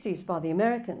 1960s by the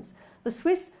Americans. The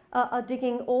Swiss are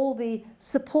digging all the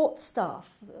support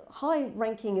staff,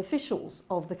 high-ranking officials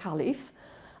of the Caliph,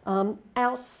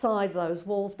 outside those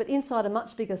walls, but inside a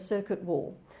much bigger circuit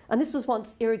wall. And this was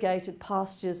once irrigated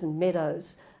pastures and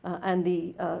meadows, and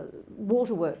the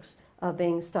waterworks are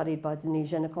being studied by Denis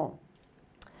Genecon.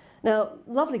 Now,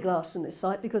 lovely glass in this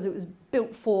site because it was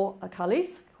built for a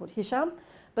caliph called Hisham,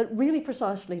 but really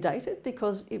precisely dated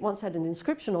because it once had an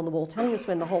inscription on the wall telling us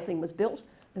when the whole thing was built.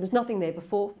 There was nothing there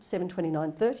before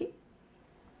 729-30.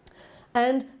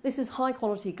 And this is high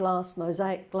quality glass,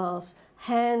 mosaic glass,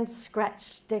 hand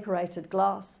scratched decorated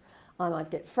glass. I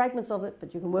might get fragments of it,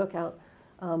 but you can work out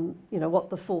what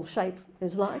the full shape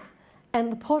is like. And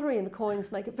the pottery and the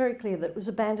coins make it very clear that it was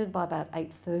abandoned by about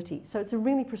 830. So it's a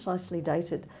really precisely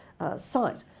dated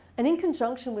site. And in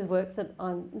conjunction with work that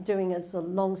I'm doing as a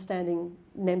long-standing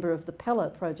member of the Pella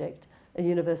project, a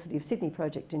University of Sydney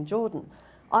project in Jordan,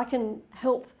 I can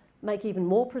help make even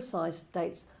more precise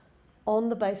dates on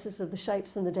the basis of the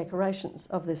shapes and the decorations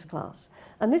of this class.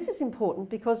 And this is important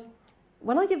because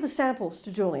when I give the samples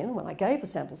to Julian, when I gave the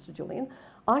samples to Julian,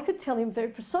 I could tell him very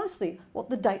precisely what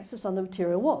the dates of some of the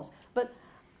material was. But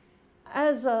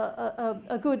as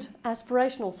a good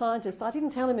aspirational scientist, I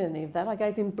didn't tell him any of that. I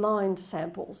gave him blind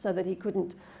samples so that he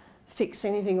couldn't fix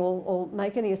anything or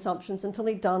make any assumptions until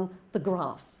he'd done the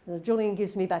graph. Julian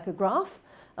gives me back a graph.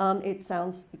 It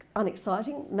sounds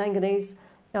unexciting, manganese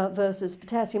versus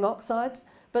potassium oxides,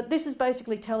 but this is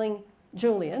basically telling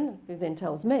Julian, who then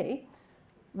tells me,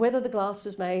 whether the glass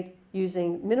was made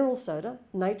using mineral soda,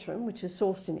 natron, which is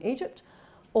sourced in Egypt,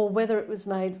 or whether it was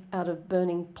made out of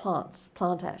burning plants,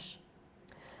 plant ash.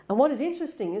 And what is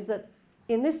interesting is that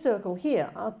in this circle here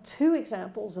are two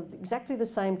examples of exactly the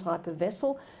same type of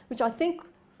vessel, which I think,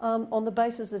 on the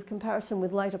basis of comparison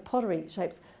with later pottery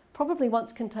shapes, probably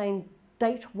once contained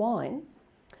date wine.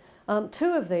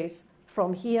 Two of these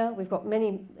from here, we've got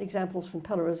many examples from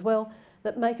Pella as well,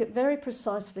 that make it very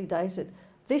precisely dated.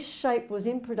 This shape was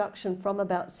in production from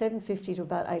about 750 to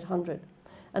about 800.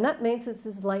 And that means this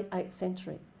is late 8th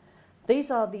century.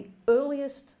 These are the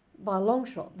earliest, by a long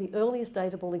shot, the earliest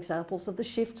datable examples of the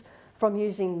shift from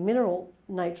using mineral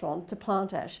natron to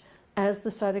plant ash as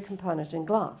the soda component in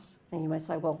glass. And you may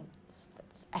say, well,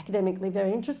 that's academically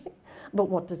very interesting, but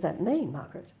what does that mean,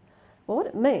 Margaret? Well, what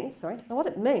it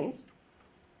means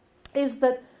is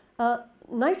that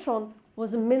natron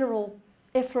was a mineral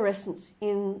efflorescence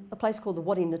in a place called the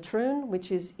Wadi Natrun,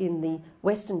 which is in the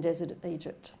western desert of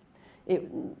Egypt.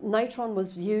 Natron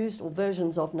was used, or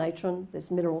versions of natron, this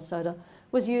mineral soda,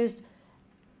 was used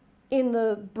in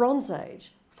the Bronze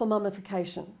Age for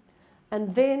mummification.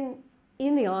 And then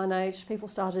in the Iron Age, people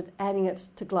started adding it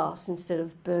to glass instead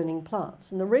of burning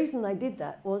plants. And the reason they did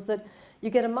that was that you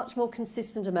get a much more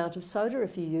consistent amount of soda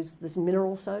if you use this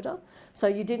mineral soda. So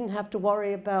you didn't have to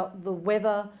worry about the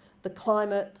weather, the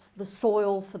climate, the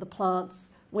soil for the plants.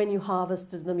 When you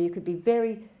harvested them, you could be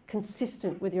very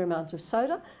consistent with your amount of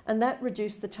soda, and that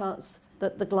reduced the chance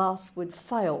that the glass would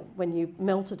fail when you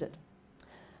melted it.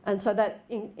 And so that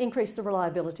increased the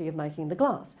reliability of making the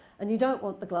glass. And you don't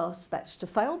want the glass batch to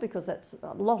fail because that's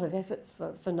a lot of effort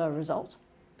for no result.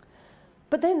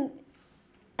 But then,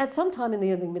 at some time in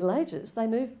the early Middle Ages, they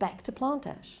moved back to plant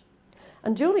ash.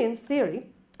 And Julian's theory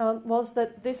was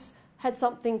that this had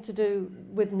something to do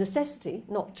with necessity,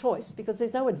 not choice, because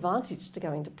there's no advantage to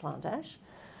going to plant ash.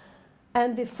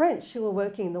 And the French, who were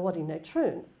working in the Wadi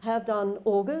Natrun, have done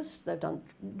augers, they've done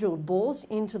drilled bores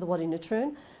into the Wadi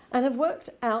Natrun, and have worked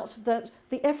out that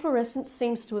the efflorescence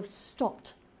seems to have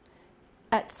stopped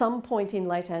at some point in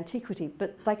late antiquity,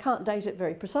 but they can't date it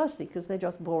very precisely because they're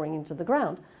just boring into the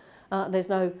ground. There's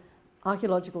no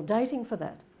archaeological dating for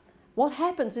that. What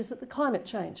happens is that the climate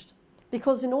changed,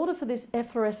 because in order for this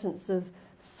efflorescence of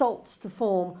salts to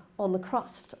form on the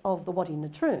crust of the Wadi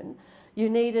Natrun, you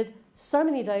needed so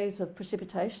many days of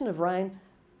precipitation, of rain,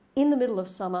 in the middle of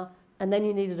summer, and then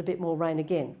you needed a bit more rain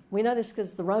again. We know this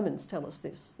because the Romans tell us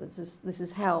this. This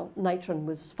is how natron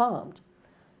was farmed.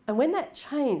 And when that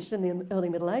changed in the early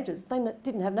Middle Ages, they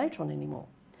didn't have natron anymore.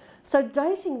 So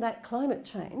dating that climate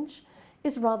change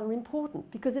is rather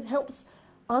important because it helps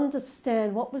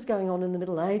understand what was going on in the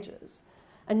Middle Ages.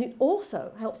 And it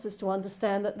also helps us to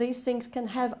understand that these things can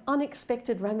have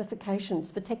unexpected ramifications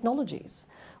for technologies,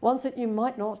 ones that you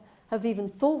might not have even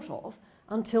thought of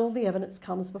until the evidence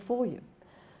comes before you.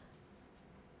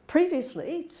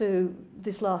 Previously to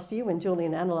this last year, when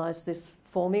Julian analysed this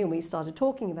for me and we started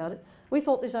talking about it, we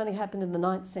thought this only happened in the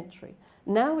 9th century.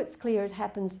 Now it's clear it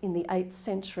happens in the 8th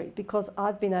century because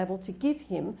I've been able to give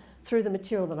him, through the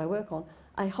material that I work on,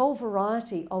 a whole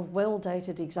variety of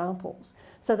well-dated examples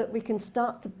so that we can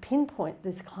start to pinpoint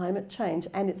this climate change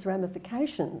and its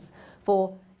ramifications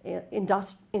for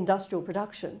industrial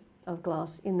production of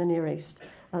glass in the Near East.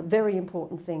 A very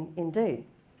important thing indeed.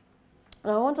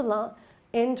 And I want to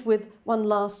end with one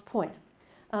last point.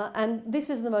 And this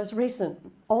is the most recent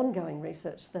ongoing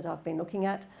research that I've been looking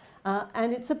at.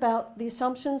 And it's about the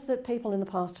assumptions that people in the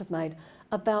past have made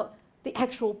about the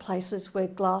actual places where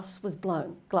glass was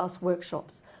blown, glass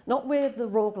workshops. Not where the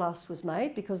raw glass was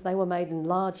made, because they were made in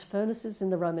large furnaces in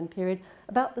the Roman period,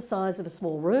 about the size of a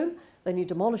small room. Then you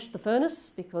demolished the furnace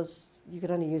because you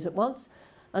could only use it once.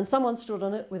 And someone stood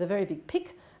on it with a very big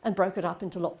pick and broke it up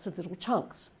into lots of little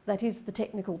chunks. That is the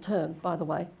technical term, by the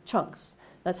way, chunks.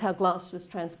 That's how glass was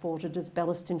transported as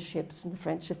ballast in ships, and the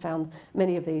French have found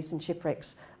many of these in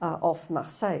shipwrecks off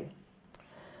Marseille.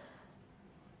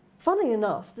 Funnily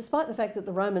enough, despite the fact that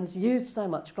the Romans used so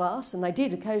much glass, and they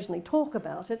did occasionally talk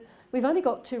about it, we've only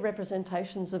got 2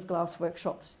 representations of glass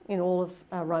workshops in all of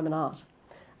Roman art.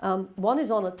 One is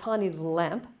on a tiny little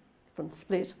lamp from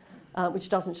Split, which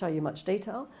doesn't show you much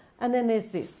detail. And then there's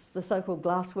this, the so-called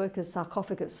glassworker's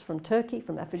sarcophagus from Turkey,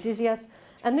 from Aphrodisias.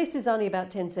 And this is only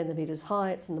about 10 centimetres high.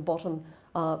 It's in the bottom,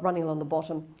 running along the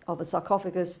bottom of a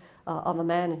sarcophagus of a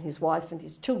man and his wife and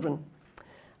his children.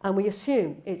 And we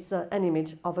assume it's an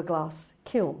image of a glass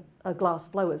kiln, a glass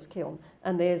blower's kiln.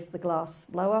 And there's the glass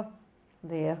blower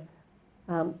there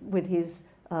with his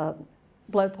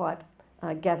blowpipe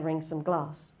gathering some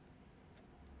glass.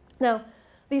 Now,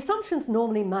 the assumptions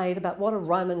normally made about what a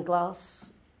Roman glass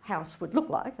house would look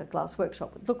like, a glass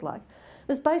workshop would look like,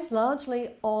 was based largely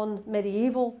on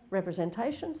medieval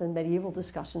representations and medieval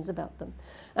discussions about them.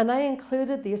 And they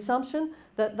included the assumption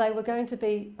that they were going to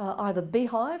be either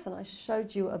beehive, and I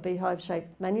showed you a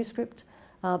beehive-shaped manuscript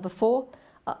before,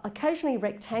 occasionally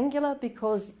rectangular,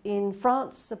 because in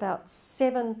France about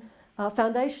 7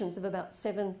 foundations of about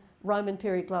 7 Roman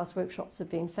period glass workshops have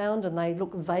been found, and they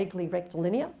look vaguely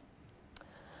rectilinear.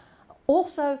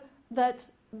 Also that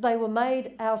they were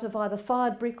made out of either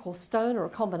fired brick or stone, or a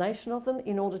combination of them,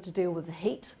 in order to deal with the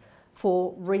heat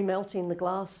for remelting the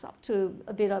glass up to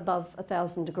a bit above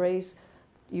 1,000 degrees.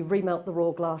 You remelt the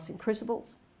raw glass in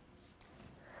crucibles.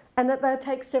 And that they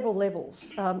take several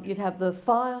levels. You'd have the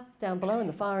fire down below in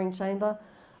the firing chamber,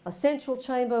 a central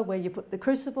chamber where you put the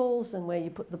crucibles and where you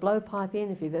put the blowpipe in.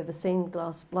 If you've ever seen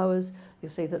glass blowers,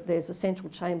 you'll see that there's a central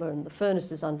chamber and the furnace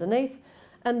is underneath.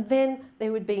 And then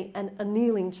there would be an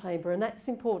annealing chamber, and that's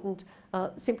important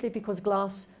simply because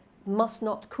glass must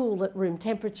not cool at room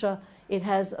temperature. It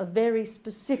has a very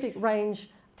specific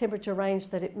temperature range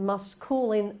that it must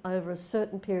cool in over a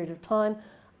certain period of time.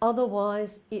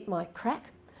 Otherwise, it might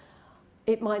crack.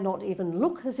 It might not even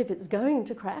look as if it's going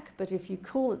to crack, but if you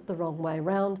cool it the wrong way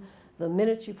around, the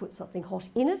minute you put something hot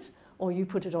in it, or you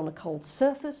put it on a cold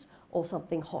surface, or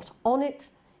something hot on it,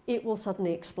 it will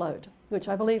suddenly explode, which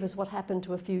I believe is what happened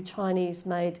to a few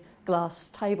Chinese-made glass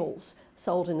tables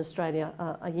sold in Australia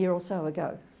a year or so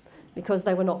ago, because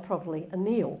they were not properly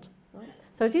annealed. Right?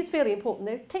 So it is fairly important.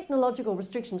 Their technological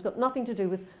restrictions got nothing to do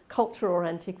with culture or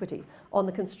antiquity on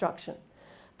the construction.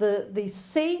 The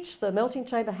siege, the melting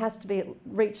chamber, has to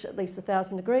reach at least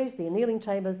 1,000 degrees. The annealing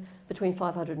chamber between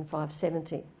 500 and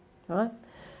 570. Right?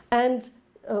 And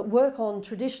work on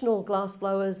traditional glass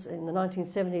blowers in the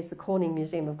 1970s, the Corning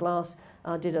Museum of Glass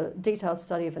did a detailed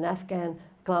study of an Afghan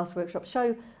glass workshop,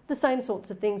 show the same sorts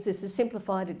of things. This is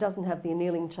simplified. It doesn't have the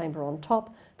annealing chamber on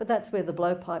top, but that's where the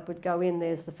blowpipe would go in.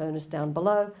 There's the furnace down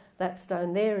below. That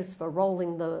stone there is for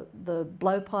rolling the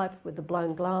blowpipe with the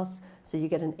blown glass, so you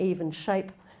get an even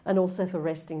shape, and also for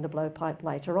resting the blowpipe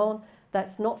later on.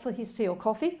 That's not for his tea or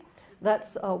coffee.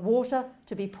 That's water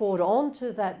to be poured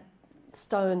onto that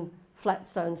flat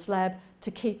stone slab to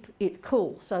keep it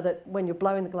cool, so that when you're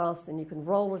blowing the glass, then you can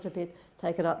roll it a bit,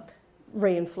 take it up,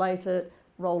 re-inflate it,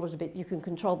 roll it a bit. You can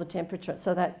control the temperature,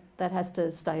 so that has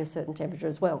to stay a certain temperature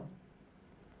as well.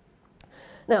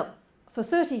 Now, for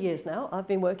 30 years now, I've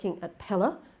been working at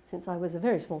Pella since I was a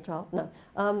very small child.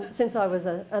 No, since I was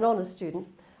an honours student.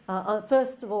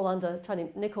 First of all under Tony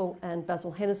Nicol and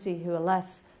Basil Hennessy, who,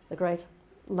 alas, the great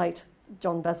late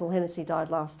John Basil Hennessy died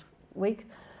last week.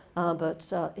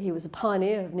 But he was a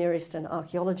pioneer of Near Eastern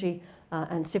archaeology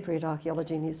and Cypriot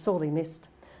archaeology, and he's sorely missed.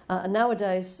 And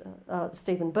nowadays,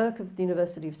 Stephen Burke of the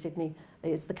University of Sydney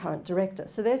is the current director.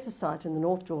 So there's a site in the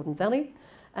North Jordan Valley,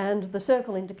 and the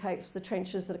circle indicates the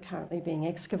trenches that are currently being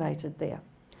excavated there.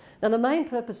 Now, the main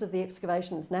purpose of the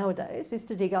excavations nowadays is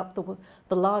to dig up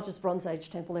the largest Bronze Age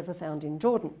temple ever found in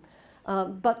Jordan.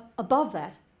 But above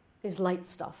that is late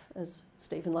stuff, as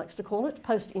Stephen likes to call it,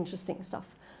 post-interesting stuff,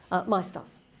 my stuff,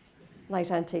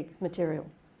 late antique material.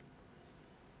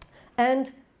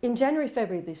 And in January,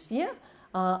 February this year,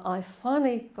 I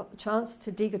finally got the chance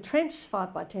to dig a trench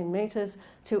 5 by 10 metres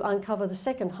to uncover the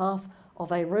second half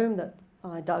of a room that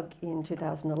I dug in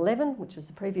 2011, which was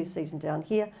the previous season down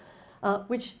here,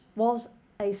 which was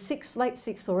a late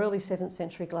 6th or early 7th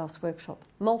century glass workshop,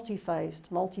 multi-phased,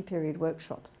 multi-period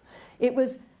workshop. It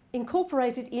was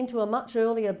incorporated into a much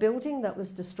earlier building that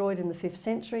was destroyed in the 5th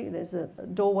century. There's a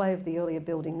doorway of the earlier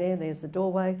building there, there's the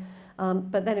doorway,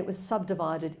 but then it was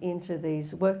subdivided into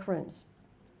these workrooms.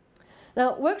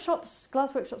 Now,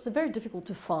 glass workshops are very difficult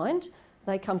to find.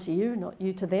 They come to you, not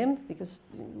you to them, because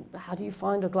how do you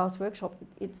find a glass workshop?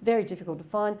 It's very difficult to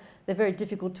find. They're very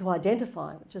difficult to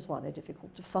identify, which is why they're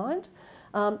difficult to find.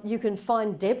 You can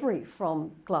find debris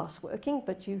from glassworking,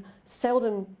 but you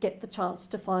seldom get the chance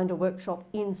to find a workshop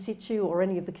in situ or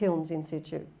any of the kilns in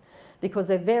situ, because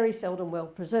they're very seldom well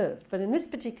preserved. But in this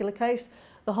particular case,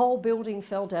 the whole building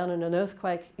fell down in an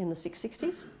earthquake in the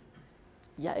 660s.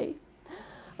 Yay.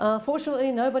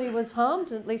 Fortunately, nobody was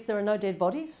harmed. At least there are no dead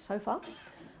bodies so far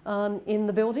in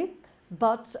the building.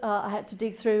 But I had to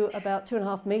dig through about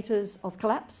 2.5 metres of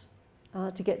collapse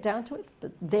to get down to it.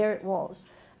 But there it was.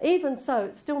 Even so,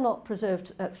 it's still not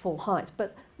preserved at full height,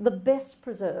 but the best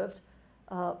preserved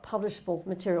publishable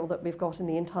material that we've got in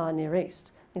the entire Near East,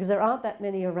 because there aren't that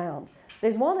many around.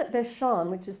 There's one at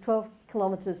Beshan, which is 12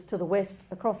 kilometres to the west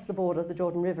across the border of the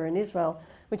Jordan River in Israel,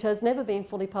 which has never been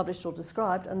fully published or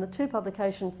described, and the 2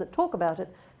 publications that talk about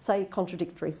it say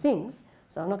contradictory things,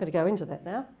 so I'm not going to go into that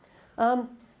now.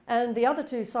 And the other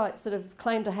 2 sites that have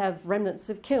claimed to have remnants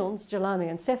of kilns, Jalami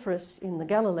and Sepphoris in the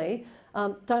Galilee,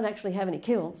 don't actually have any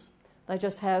kilns. They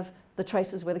just have the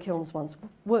traces where the kilns once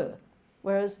were.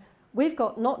 Whereas we've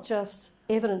got not just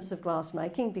evidence of glass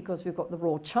making, because we've got the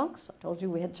raw chunks. I told you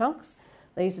we had chunks.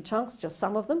 These are chunks, just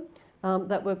some of them,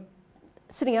 that were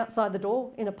sitting outside the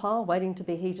door in a pile waiting to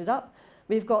be heated up.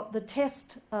 We've got the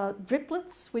test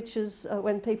driplets, which is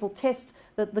when people test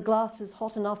that the glass is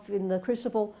hot enough in the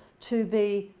crucible to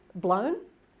be blown.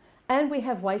 And we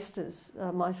have wasters.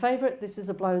 My favourite, this is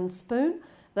a blown spoon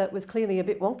that was clearly a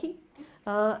bit wonky.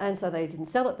 And so they didn't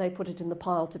sell it. They put it in the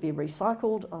pile to be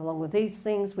recycled, along with these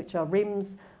things, which are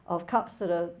rims of cups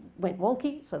that went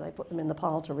wonky. So they put them in the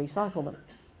pile to recycle them.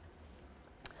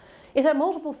 It had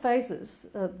multiple phases,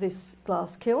 this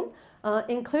glass kiln,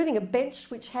 including a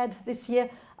bench which had this year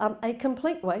a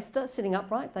complete waster sitting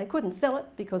upright. They couldn't sell it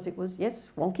because it was,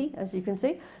 yes, wonky, as you can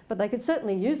see, but they could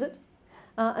certainly use it.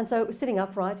 And so it was sitting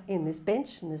upright in this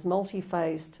bench, in this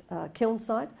multi-phased kiln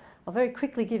site. I'll very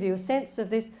quickly give you a sense of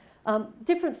this.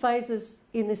 Different phases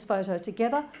in this photo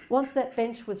together. Once that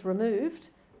bench was removed,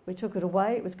 we took it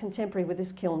away. It was contemporary with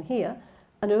this kiln here.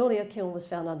 An earlier kiln was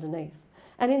found underneath.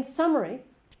 And in summary,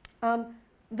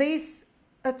 these,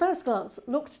 at first glance,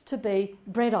 looked to be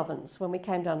bread ovens when we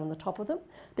came down on the top of them,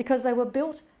 because they were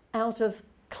built out of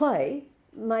clay,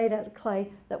 made out of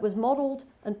clay that was modelled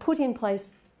and put in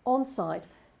place on site,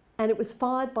 and it was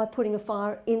fired by putting a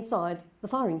fire inside the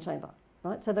firing chamber,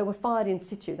 right? So they were fired in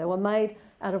situ. They were made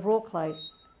out of raw clay.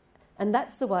 And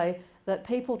that's the way that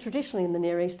people traditionally in the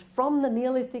Near East, from the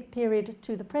Neolithic period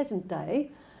to the present day,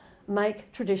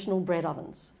 make traditional bread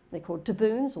ovens. They're called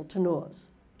taboons or tannours.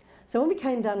 So when we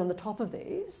came down on the top of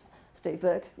these, Steve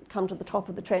Burke would come to the top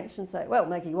of the trench and say, well,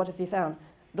 Maggie, what have you found?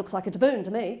 Looks like a taboon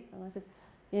to me. And I said,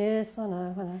 yes, I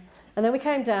know. And then we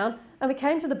came down and we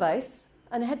came to the base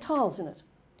and it had tiles in it.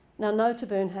 Now, no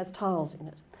taboon has tiles in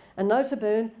it. And no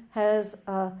taboon has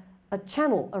a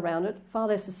channel around it, far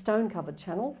less a stone-covered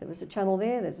channel. There was a channel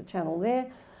there, there's a channel there.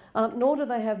 Nor do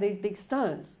they have these big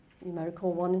stones. You may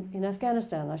recall one in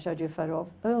Afghanistan I showed you a photo of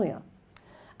earlier.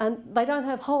 And they don't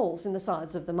have holes in the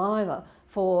sides of them either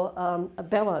for a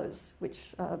bellows,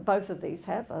 which both of these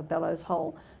have, a bellows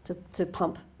hole to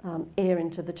pump air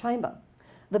into the chamber.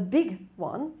 The big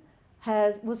one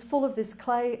was full of this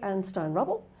clay and stone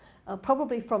rubble,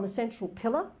 probably from a central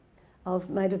pillar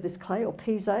made of this clay or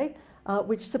pisé,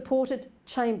 which supported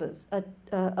chambers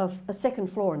of a second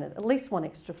floor in it, at least one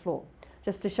extra floor.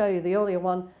 Just to show you the earlier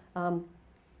one,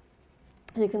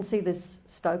 you can see this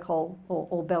stoke hole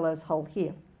or bellows hole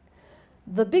here.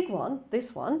 The big one,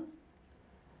 this one,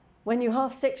 when you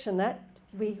half section that,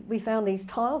 we found these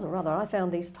tiles, or rather I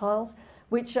found these tiles,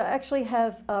 which actually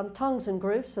have tongues and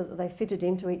grooves so that they fitted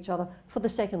into each other for the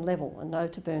second level, and no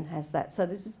taboon has that. So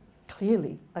this is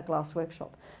clearly a glass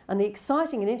workshop. And the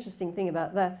exciting and interesting thing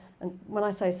about that, and when I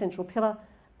say central pillar,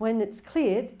 when it's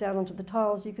cleared down onto the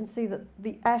tiles, you can see that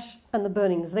the ash and the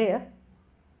burning is there,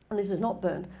 and this is not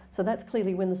burned. So that's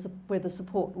clearly where the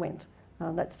support went.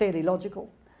 That's fairly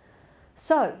logical.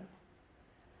 So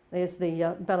there's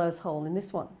the bellows hole in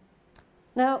this one.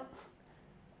 Now,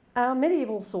 our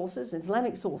medieval sources,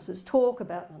 Islamic sources, talk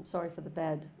about, I'm sorry for the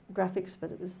bad graphics,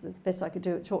 but it was the best I could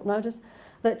do at short notice,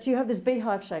 that you have this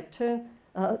beehive-shaped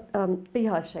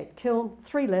kiln,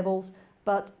 3 levels,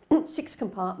 but 6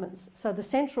 compartments. So the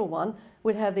central one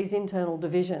would have these internal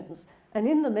divisions. And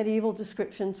in the medieval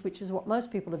descriptions, which is what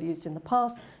most people have used in the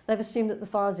past, they've assumed that the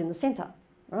fire's in the centre,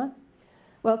 right?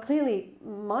 Well, clearly,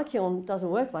 my kiln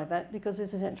doesn't work like that because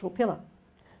there's a central pillar.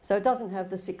 So it doesn't have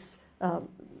the 6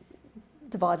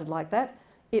 divided like that.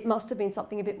 It must have been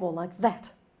something a bit more like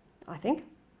that, I think,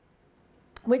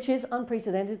 which is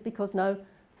unprecedented because no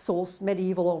source,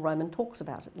 medieval or Roman, talks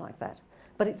about it like that.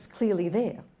 But it's clearly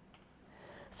there.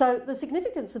 So the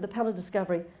significance of the pellet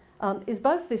discovery is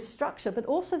both this structure but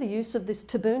also the use of this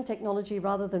taboon technology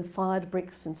rather than fired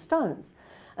bricks and stones.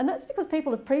 And that's because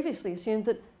people have previously assumed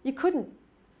that you couldn't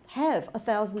have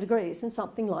 1,000 degrees in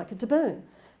something like a taboon.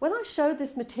 When I showed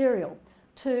this material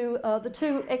to the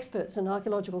 2 experts in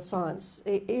archaeological science,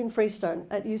 Ian Freestone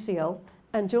at UCL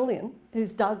and Julian,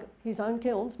 who's dug his own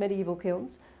kilns, medieval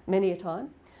kilns, many a time,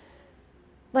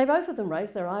 they both of them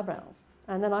raised their eyebrows.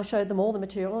 And then I showed them all the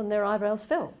material and their eyebrows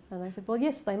fell. And they said, well,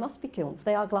 yes, they must be kilns.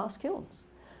 They are glass kilns.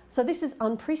 So this is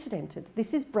unprecedented.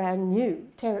 This is brand new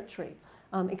territory,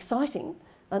 exciting,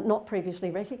 not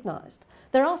previously recognised.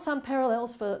 There are some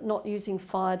parallels for not using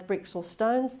fired bricks or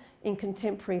stones in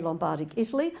contemporary Lombardic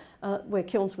Italy, where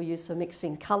kilns were used for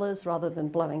mixing colours rather than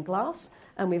blowing glass.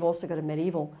 And we've also got a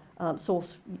medieval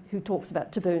source who talks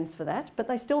about taboons for that, but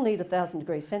they still need 1,000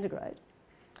 degrees centigrade.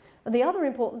 And the other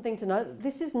important thing to note,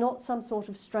 this is not some sort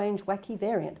of strange, wacky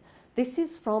variant. This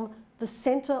is from the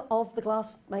centre of the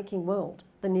glass-making world,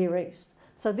 the Near East.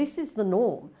 So this is the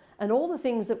norm. And all the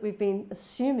things that we've been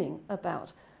assuming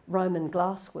about Roman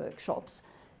glass workshops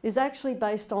is actually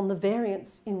based on the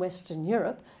variants in Western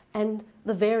Europe and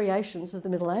the variations of the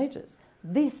Middle Ages.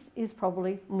 This is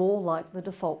probably more like the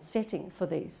default setting for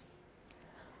these.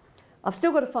 I've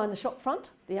still got to find the shop front,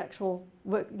 the actual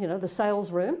work, the sales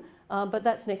room, but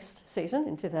that's next season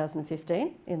in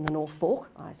 2015 in the North Balk.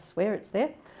 I swear it's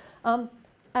there.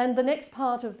 And the next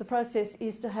part of the process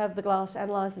is to have the glass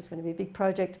analysed. It's going to be a big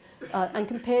project and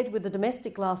compared with the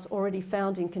domestic glass already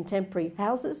found in contemporary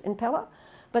houses in Pella.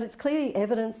 But it's clearly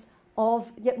evidence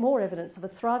of, yet more evidence of a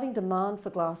thriving demand for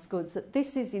glass goods, that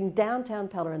this is in downtown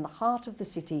Pella, in the heart of the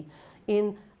city,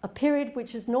 in a period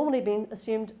which has normally been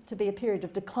assumed to be a period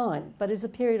of decline, but is a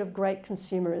period of great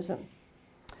consumerism.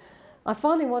 I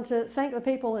finally want to thank the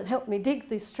people that helped me dig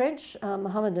this trench,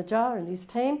 Mohammed Najjar and his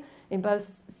team, in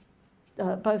both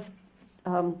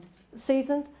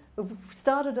seasons. We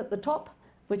started at the top,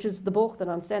 which is the balk that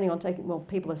I'm standing on taking, well,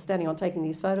 people are standing on taking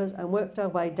these photos, and worked our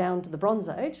way down to the Bronze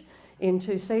Age in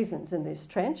 2 seasons in this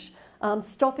trench,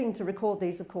 stopping to record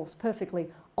these, of course,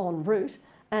 perfectly en route,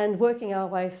 and working our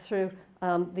way through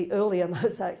the earlier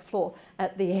mosaic floor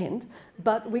at the end.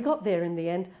 But we got there in the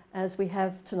end, as we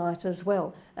have tonight as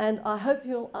well. And I hope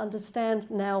you'll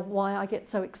understand now why I get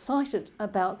so excited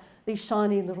about these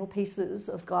shiny little pieces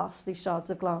of glass, these shards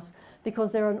of glass,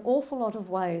 because there are an awful lot of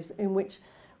ways in which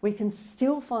we can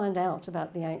still find out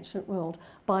about the ancient world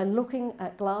by looking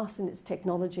at glass and its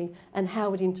technology and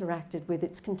how it interacted with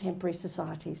its contemporary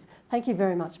societies. Thank you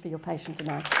very much for your patience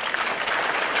tonight.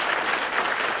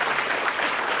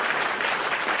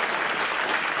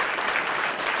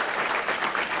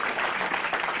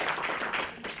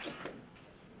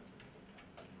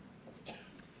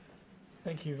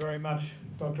 Thank you very much,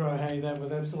 Dr. O'Hea. That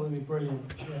was absolutely brilliant.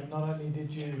 Not only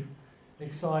did you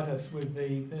excite us with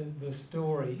the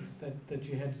story that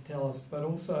you had to tell us, but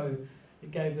also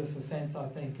it gave us a sense, I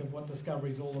think, of what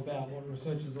discovery is all about, what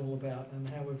research is all about, and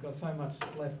how we've got so much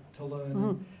left to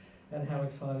learn and how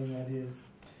exciting that is.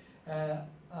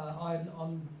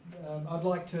 I'd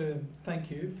like to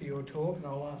thank you for your talk, and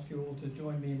I'll ask you all to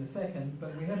join me in a second,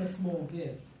 but we have a small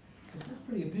gift. It's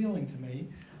pretty appealing to me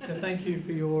to thank you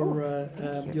for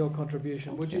your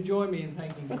contribution. Would you join me in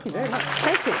thanking you? Thank you very much.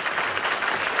 Thank you.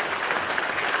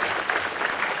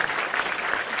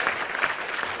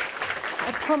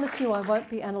 I promise you I won't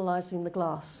be analysing the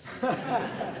glass.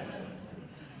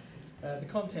 The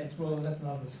contents, well, that's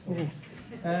another story.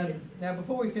 Yes. Now,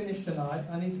 before we finish tonight,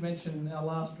 I need to mention our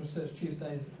last Research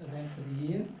Tuesdays event for the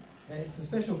year. It's a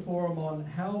special forum on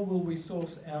how will we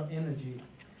source our energy.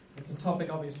 It's a topic,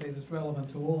 obviously, that's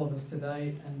relevant to all of us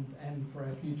today and for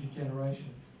our future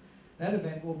generations. That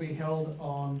event will be held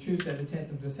on Tuesday the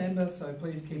 10th of December, so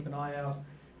please keep an eye out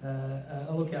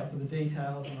a look out for the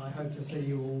details, and I hope to see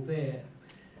you all there.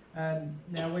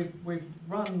 Now we've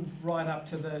run right up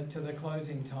to the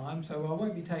closing time, so I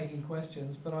won't be taking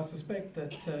questions, but I suspect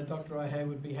that Dr. O'Hea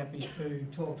would be happy to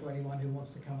talk to anyone who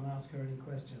wants to come and ask her any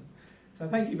questions. So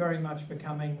thank you very much for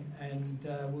coming, and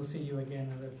we'll see you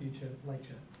again at a future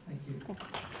lecture. Thank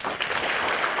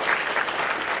you.